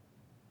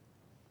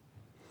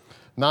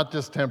 Not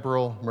just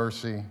temporal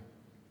mercy,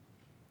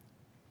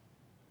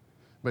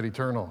 but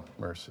eternal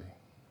mercy.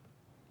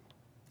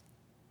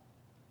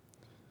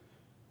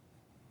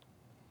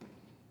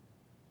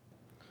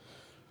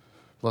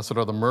 Blessed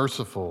are the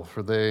merciful,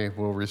 for they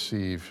will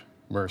receive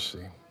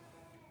mercy.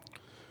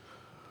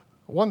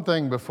 One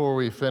thing before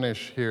we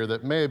finish here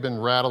that may have been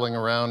rattling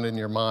around in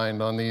your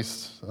mind on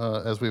these,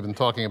 as we've been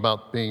talking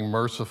about being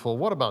merciful,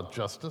 what about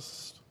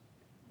justice?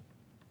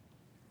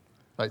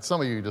 All right,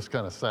 some of you just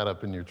kind of sat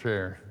up in your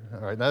chair. All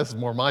right, now this is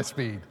more my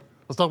speed.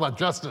 Let's talk about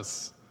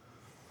justice.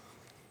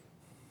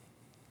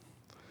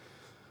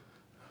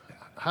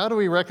 How do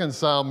we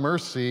reconcile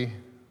mercy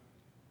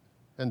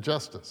and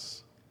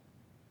justice?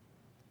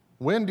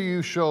 When do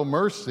you show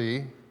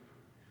mercy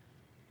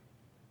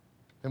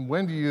and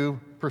when do you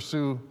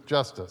pursue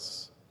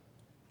justice?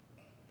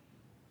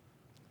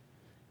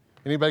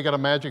 Anybody got a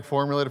magic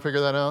formula to figure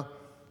that out?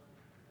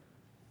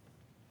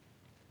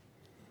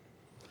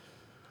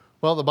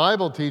 Well, the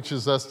Bible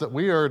teaches us that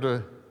we are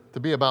to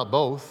be about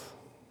both.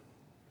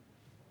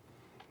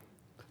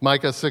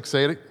 Micah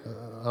 6:8,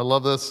 I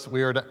love this.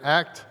 We are to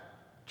act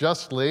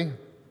justly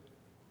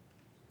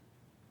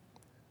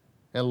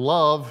and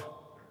love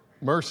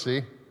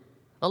mercy.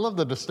 I love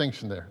the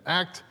distinction there.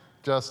 Act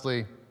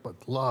justly, but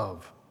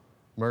love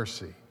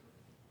mercy.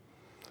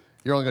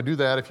 You're only going to do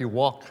that if you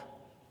walk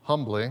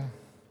humbly.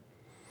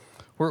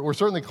 We're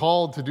certainly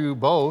called to do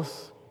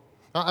both.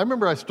 I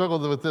remember I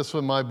struggled with this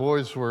when my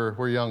boys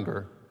were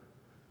younger.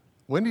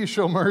 When do you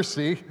show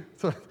mercy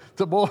to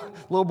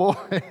little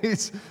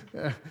boys?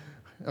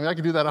 I mean, I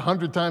could do that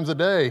 100 times a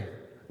day.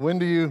 When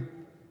do you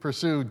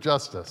pursue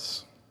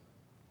justice?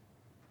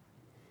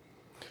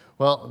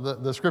 Well,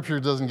 the scripture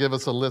doesn't give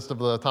us a list of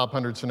the top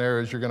 100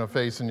 scenarios you're going to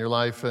face in your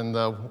life and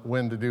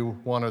when to do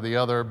one or the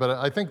other, but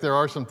I think there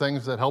are some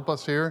things that help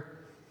us here,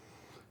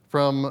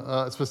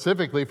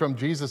 specifically from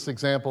Jesus'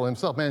 example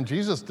himself. Man,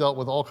 Jesus dealt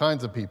with all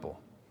kinds of people.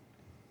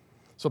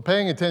 So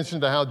paying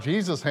attention to how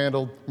Jesus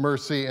handled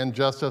mercy and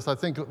justice, I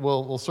think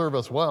will serve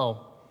us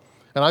well.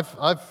 And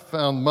I've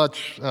found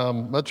much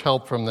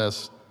help from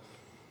this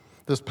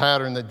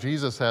pattern that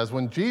Jesus has.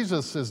 When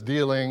Jesus is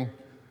dealing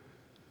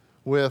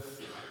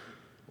with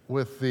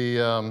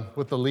the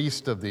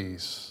least of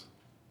these,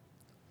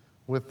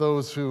 with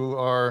those who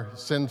are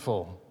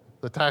sinful,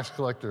 the tax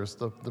collectors,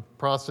 the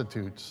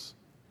prostitutes,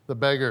 the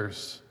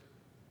beggars,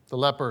 the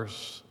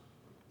lepers,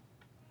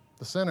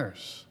 the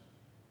sinners,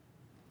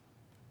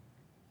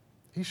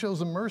 he shows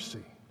them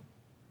mercy,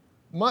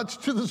 much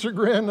to the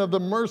chagrin of the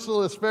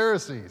merciless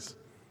Pharisees.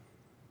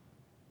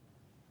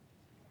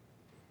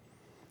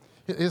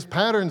 His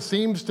pattern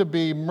seems to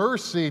be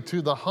mercy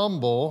to the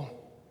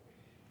humble,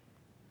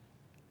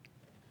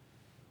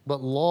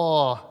 but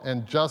law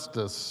and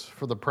justice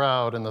for the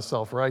proud and the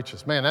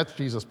self-righteous. Man, that's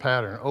Jesus'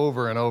 pattern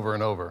over and over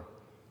and over.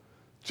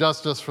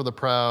 Justice for the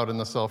proud and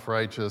the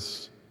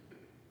self-righteous,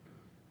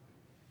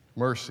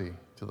 mercy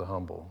to the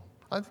humble.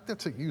 I think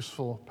that's a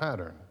useful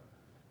pattern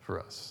for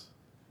us.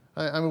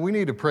 I mean, we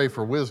need to pray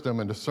for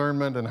wisdom and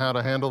discernment and how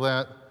to handle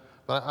that,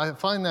 but I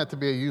find that to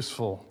be a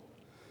useful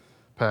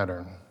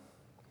pattern.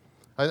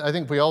 I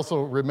think we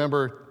also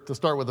remember to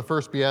start with the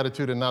first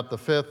beatitude and not the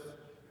fifth.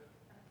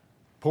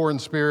 Poor in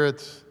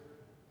spirit,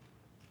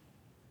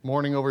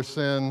 mourning over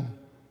sin,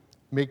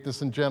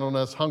 meekness and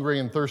gentleness, hungry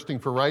and thirsting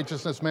for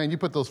righteousness. Man, you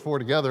put those four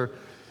together,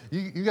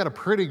 you got a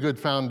pretty good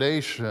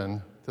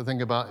foundation to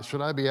think about,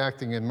 should I be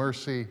acting in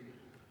mercy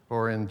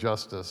or in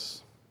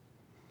justice?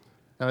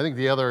 And I think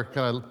the other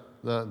kind of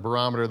the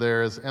barometer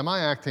there is, am I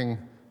acting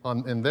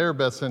in their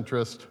best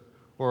interest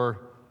or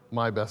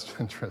my best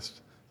interest?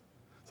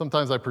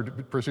 Sometimes I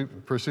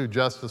pursue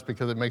justice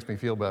because it makes me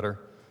feel better.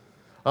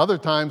 Other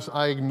times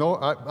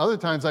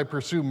I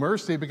pursue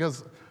mercy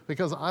because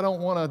I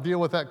don't want to deal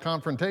with that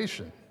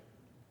confrontation.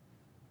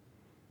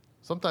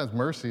 Sometimes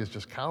mercy is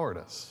just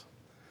cowardice.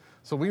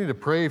 So we need to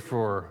pray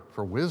for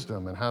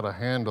wisdom and how to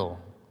handle.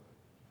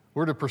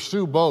 We're to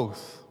pursue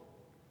both,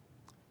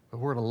 but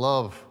we're to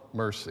love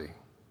mercy.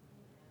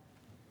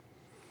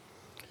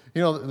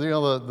 You know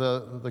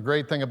the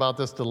great thing about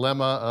this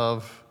dilemma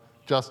of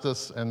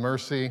justice and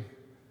mercy,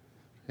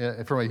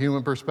 from a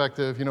human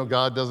perspective,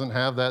 God doesn't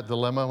have that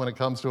dilemma when it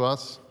comes to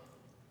us.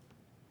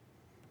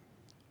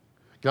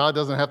 God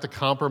doesn't have to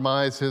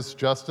compromise his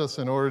justice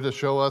in order to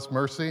show us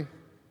mercy.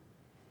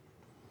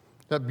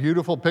 That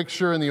beautiful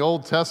picture in the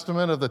Old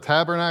Testament of the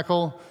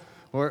tabernacle,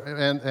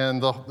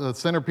 and the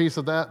centerpiece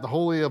of that, the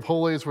Holy of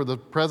Holies, where the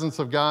presence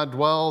of God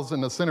dwells,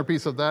 and the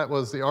centerpiece of that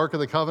was the Ark of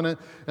the Covenant,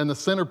 and the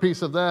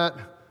centerpiece of that,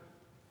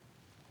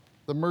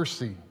 the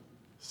mercy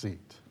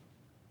seat,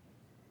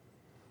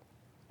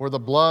 where the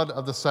blood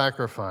of the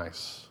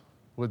sacrifice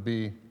would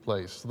be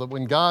placed. So that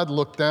when God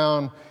looked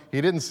down,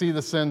 he didn't see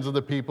the sins of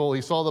the people.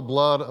 He saw the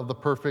blood of the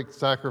perfect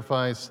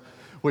sacrifice,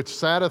 which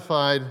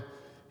satisfied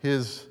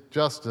his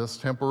justice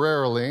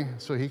temporarily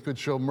so he could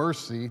show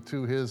mercy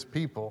to his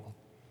people.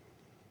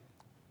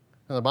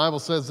 And the Bible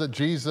says that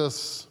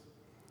Jesus,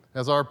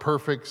 as our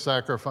perfect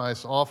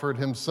sacrifice, offered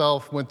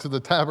himself, went to the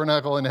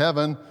tabernacle in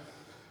heaven,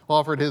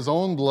 offered his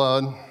own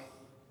blood,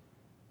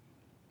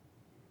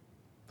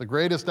 the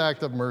greatest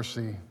act of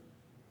mercy.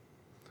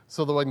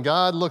 So that when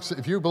God looks,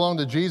 if you belong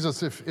to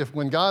Jesus, if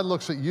when God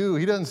looks at you,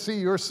 he doesn't see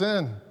your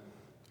sin.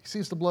 He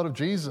sees the blood of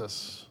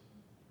Jesus,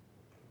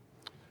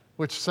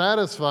 which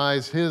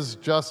satisfies his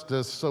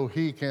justice so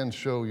he can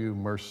show you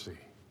mercy.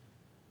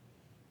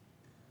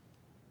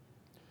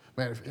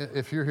 Man,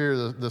 if you're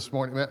here this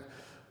morning, man,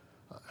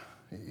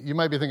 you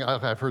might be thinking,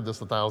 I've heard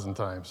this 1,000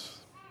 times.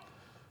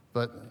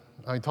 But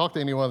I mean, talk to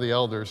any one of the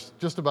elders.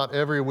 Just about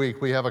every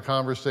week we have a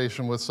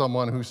conversation with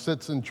someone who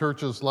sits in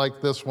churches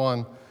like this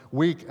one,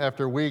 week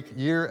after week,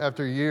 year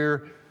after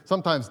year,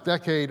 sometimes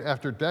decade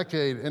after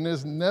decade, and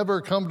has never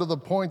come to the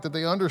point that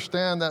they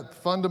understand that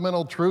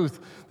fundamental truth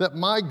that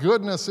my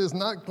goodness is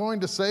not going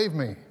to save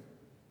me.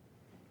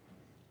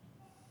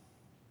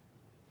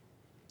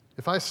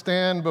 If I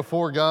stand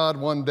before God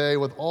one day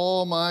with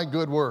all my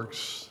good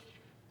works,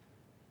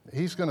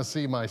 he's going to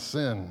see my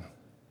sin.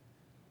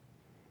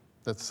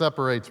 that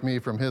separates me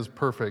from his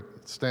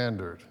perfect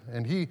standard.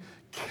 And he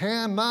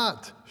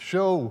cannot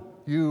show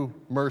you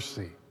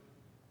mercy.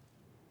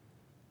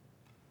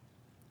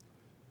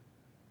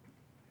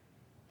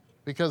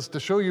 Because to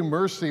show you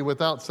mercy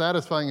without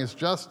satisfying his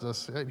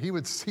justice, he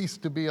would cease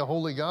to be a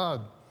holy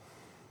God.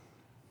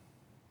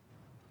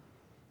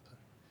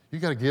 You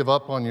got to give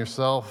up on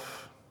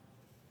yourself.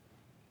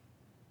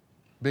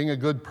 Being a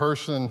good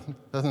person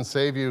doesn't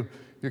save you.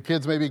 Your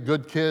kids may be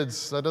good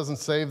kids. That doesn't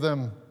save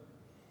them.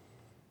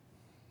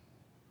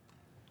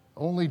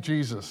 Only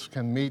Jesus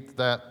can meet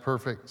that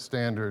perfect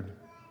standard.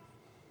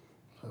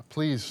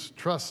 Please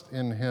trust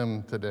in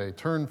him today.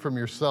 Turn from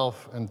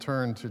yourself and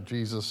turn to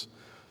Jesus.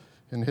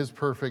 And his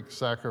perfect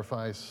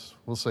sacrifice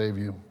will save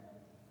you.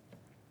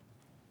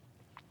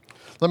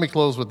 Let me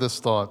close with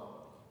this thought.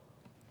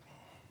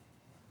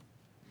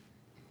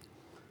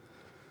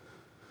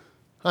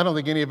 I don't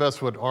think any of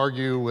us would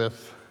argue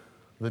with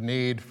the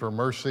need for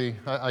mercy.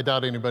 I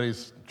doubt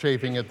anybody's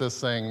chafing at this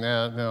saying,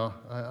 no,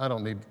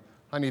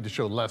 I need to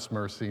show less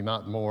mercy,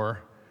 not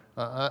more.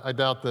 I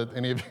doubt that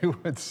any of you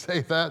would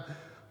say that.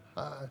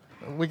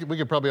 We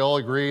could probably all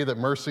agree that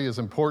mercy is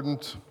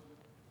important.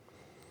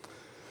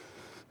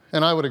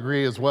 And I would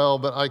agree as well,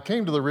 but I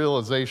came to the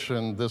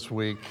realization this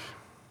week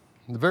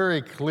very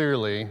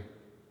clearly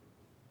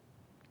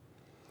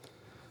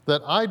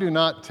that I do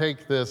not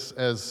take this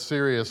as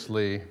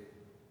seriously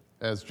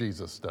as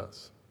Jesus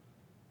does.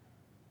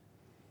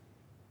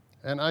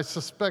 And I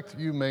suspect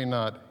you may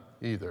not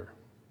either.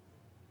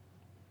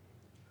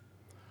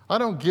 I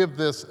don't give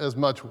this as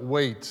much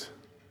weight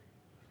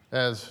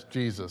as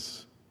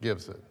Jesus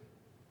gives it.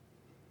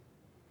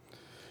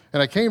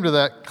 And I came to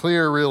that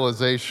clear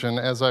realization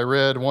as I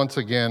read once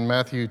again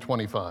Matthew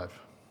 25.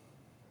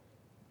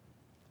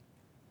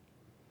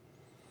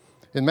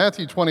 In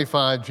Matthew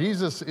 25,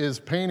 Jesus is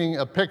painting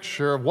a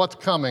picture of what's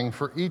coming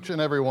for each and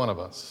every one of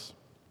us.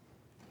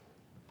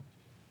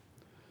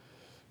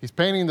 He's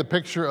painting the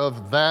picture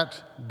of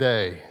that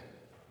day,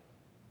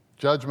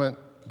 Judgment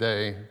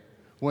Day,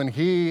 when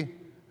he,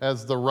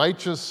 as the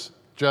righteous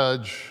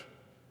judge,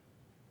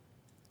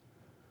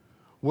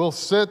 will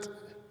sit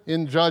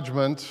in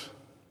judgment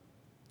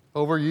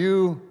over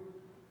you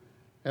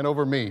and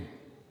over me.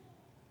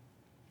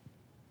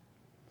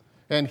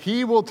 And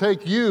he will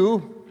take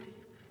you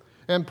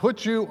and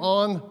put you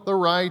on the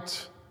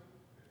right,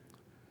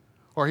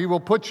 or he will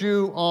put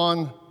you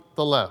on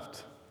the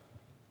left.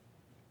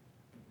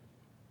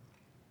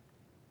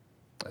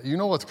 You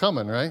know what's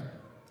coming, right?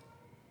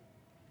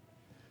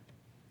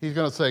 He's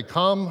going to say,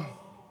 come.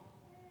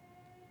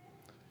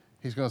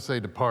 He's going to say,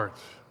 depart.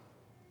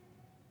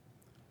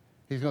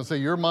 He's going to say,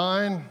 you're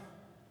mine.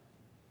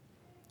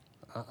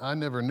 I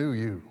never knew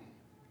you.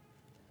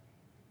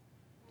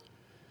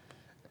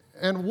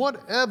 And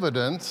what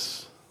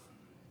evidence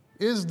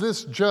is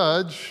this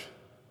judge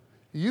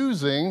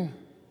using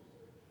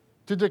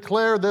to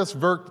declare this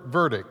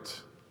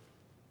verdict?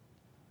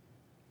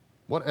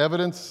 What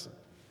evidence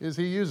is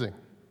he using?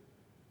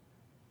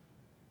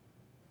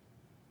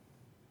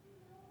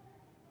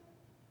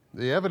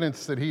 The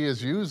evidence that he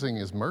is using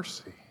is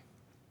mercy.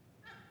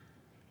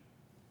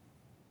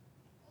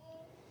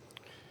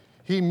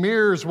 He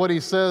mirrors what he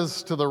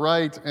says to the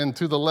right and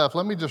to the left.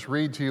 Let me just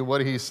read to you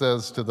what he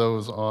says to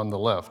those on the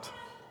left.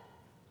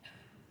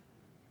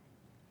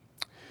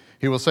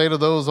 He will say to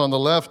those on the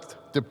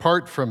left,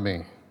 depart from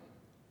me,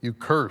 you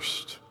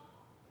cursed,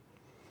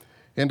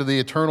 into the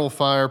eternal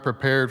fire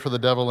prepared for the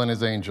devil and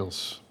his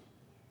angels.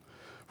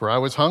 For I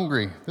was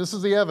hungry. This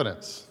is the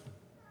evidence.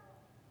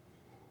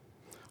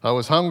 I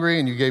was hungry,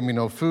 and you gave me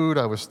no food.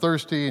 I was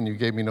thirsty, and you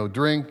gave me no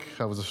drink.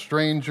 I was a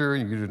stranger,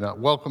 and you did not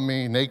welcome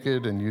me.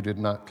 Naked, and you did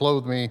not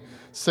clothe me.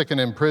 Sick and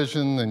in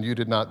prison, and you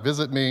did not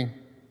visit me.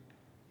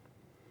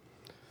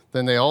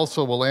 Then they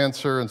also will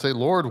answer and say,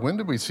 Lord, when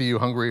did we see you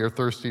hungry or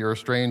thirsty or a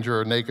stranger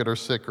or naked or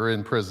sick or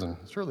in prison?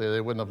 Surely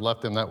they wouldn't have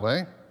left him that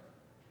way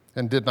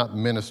and did not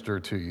minister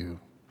to you.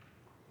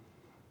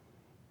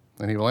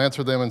 And he will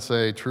answer them and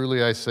say,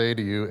 truly I say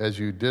to you, as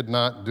you did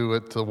not do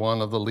it to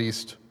one of the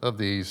least of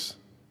these,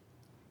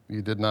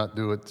 you did not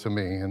do it to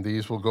me. And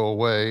these will go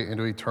away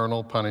into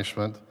eternal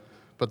punishment,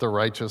 but the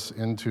righteous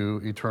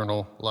into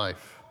eternal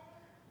life.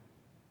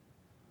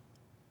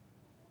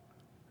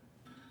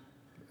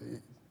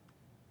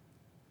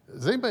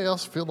 Does anybody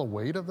else feel the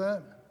weight of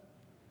that?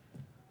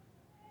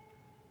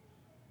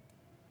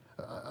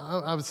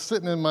 I was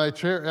sitting in my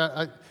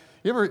chair.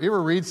 You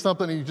ever read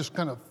something and you just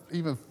kind of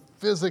even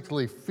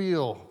physically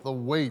feel the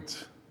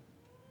weight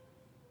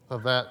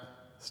of that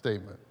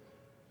statement?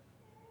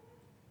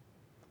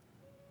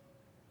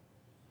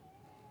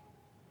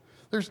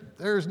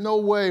 There's no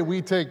way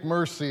we take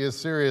mercy as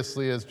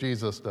seriously as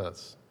Jesus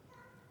does.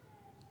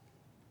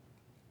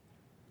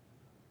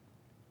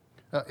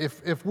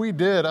 If we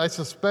did, I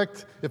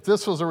suspect if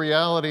this was a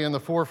reality in the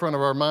forefront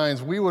of our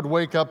minds, we would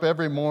wake up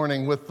every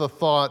morning with the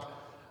thought,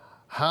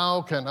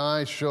 how can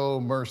I show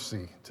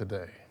mercy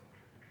today?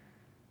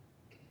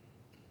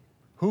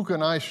 Who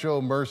can I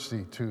show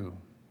mercy to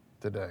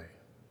today?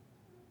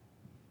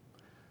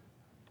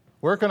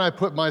 Where can I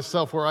put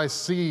myself where I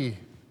see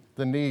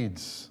the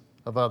needs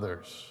of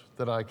others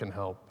that I can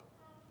help?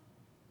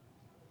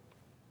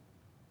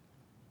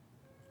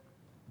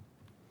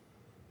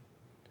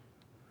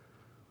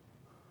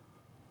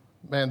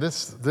 Man,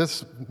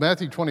 this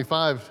Matthew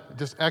 25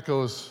 just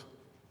echoes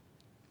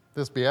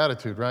this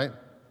beatitude, right?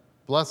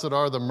 Blessed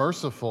are the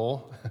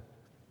merciful,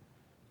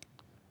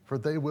 for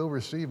they will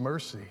receive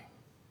mercy.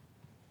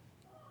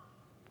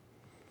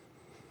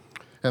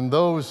 And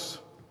those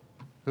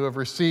who have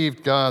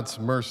received God's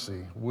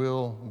mercy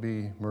will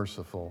be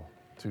merciful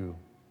to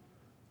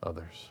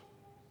others.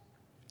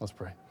 Let's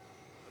pray.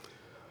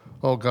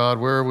 Oh God,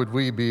 where would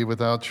we be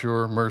without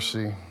your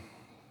mercy?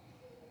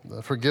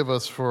 Forgive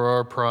us for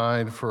our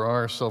pride, for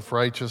our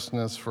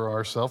self-righteousness, for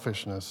our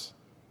selfishness,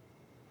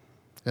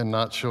 and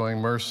not showing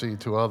mercy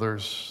to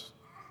others.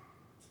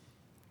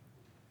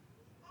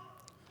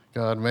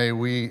 God, may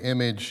we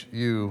image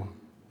you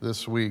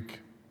this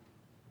week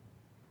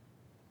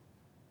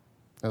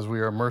as we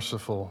are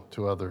merciful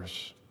to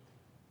others.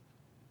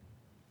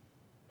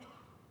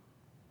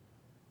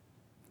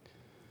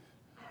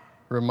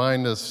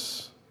 Remind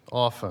us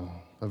often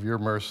of your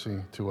mercy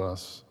to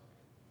us,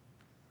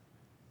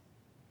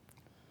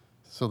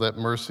 so that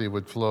mercy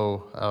would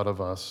flow out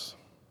of us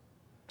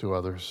to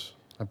others.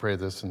 I pray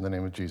this in the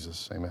name of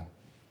Jesus. Amen.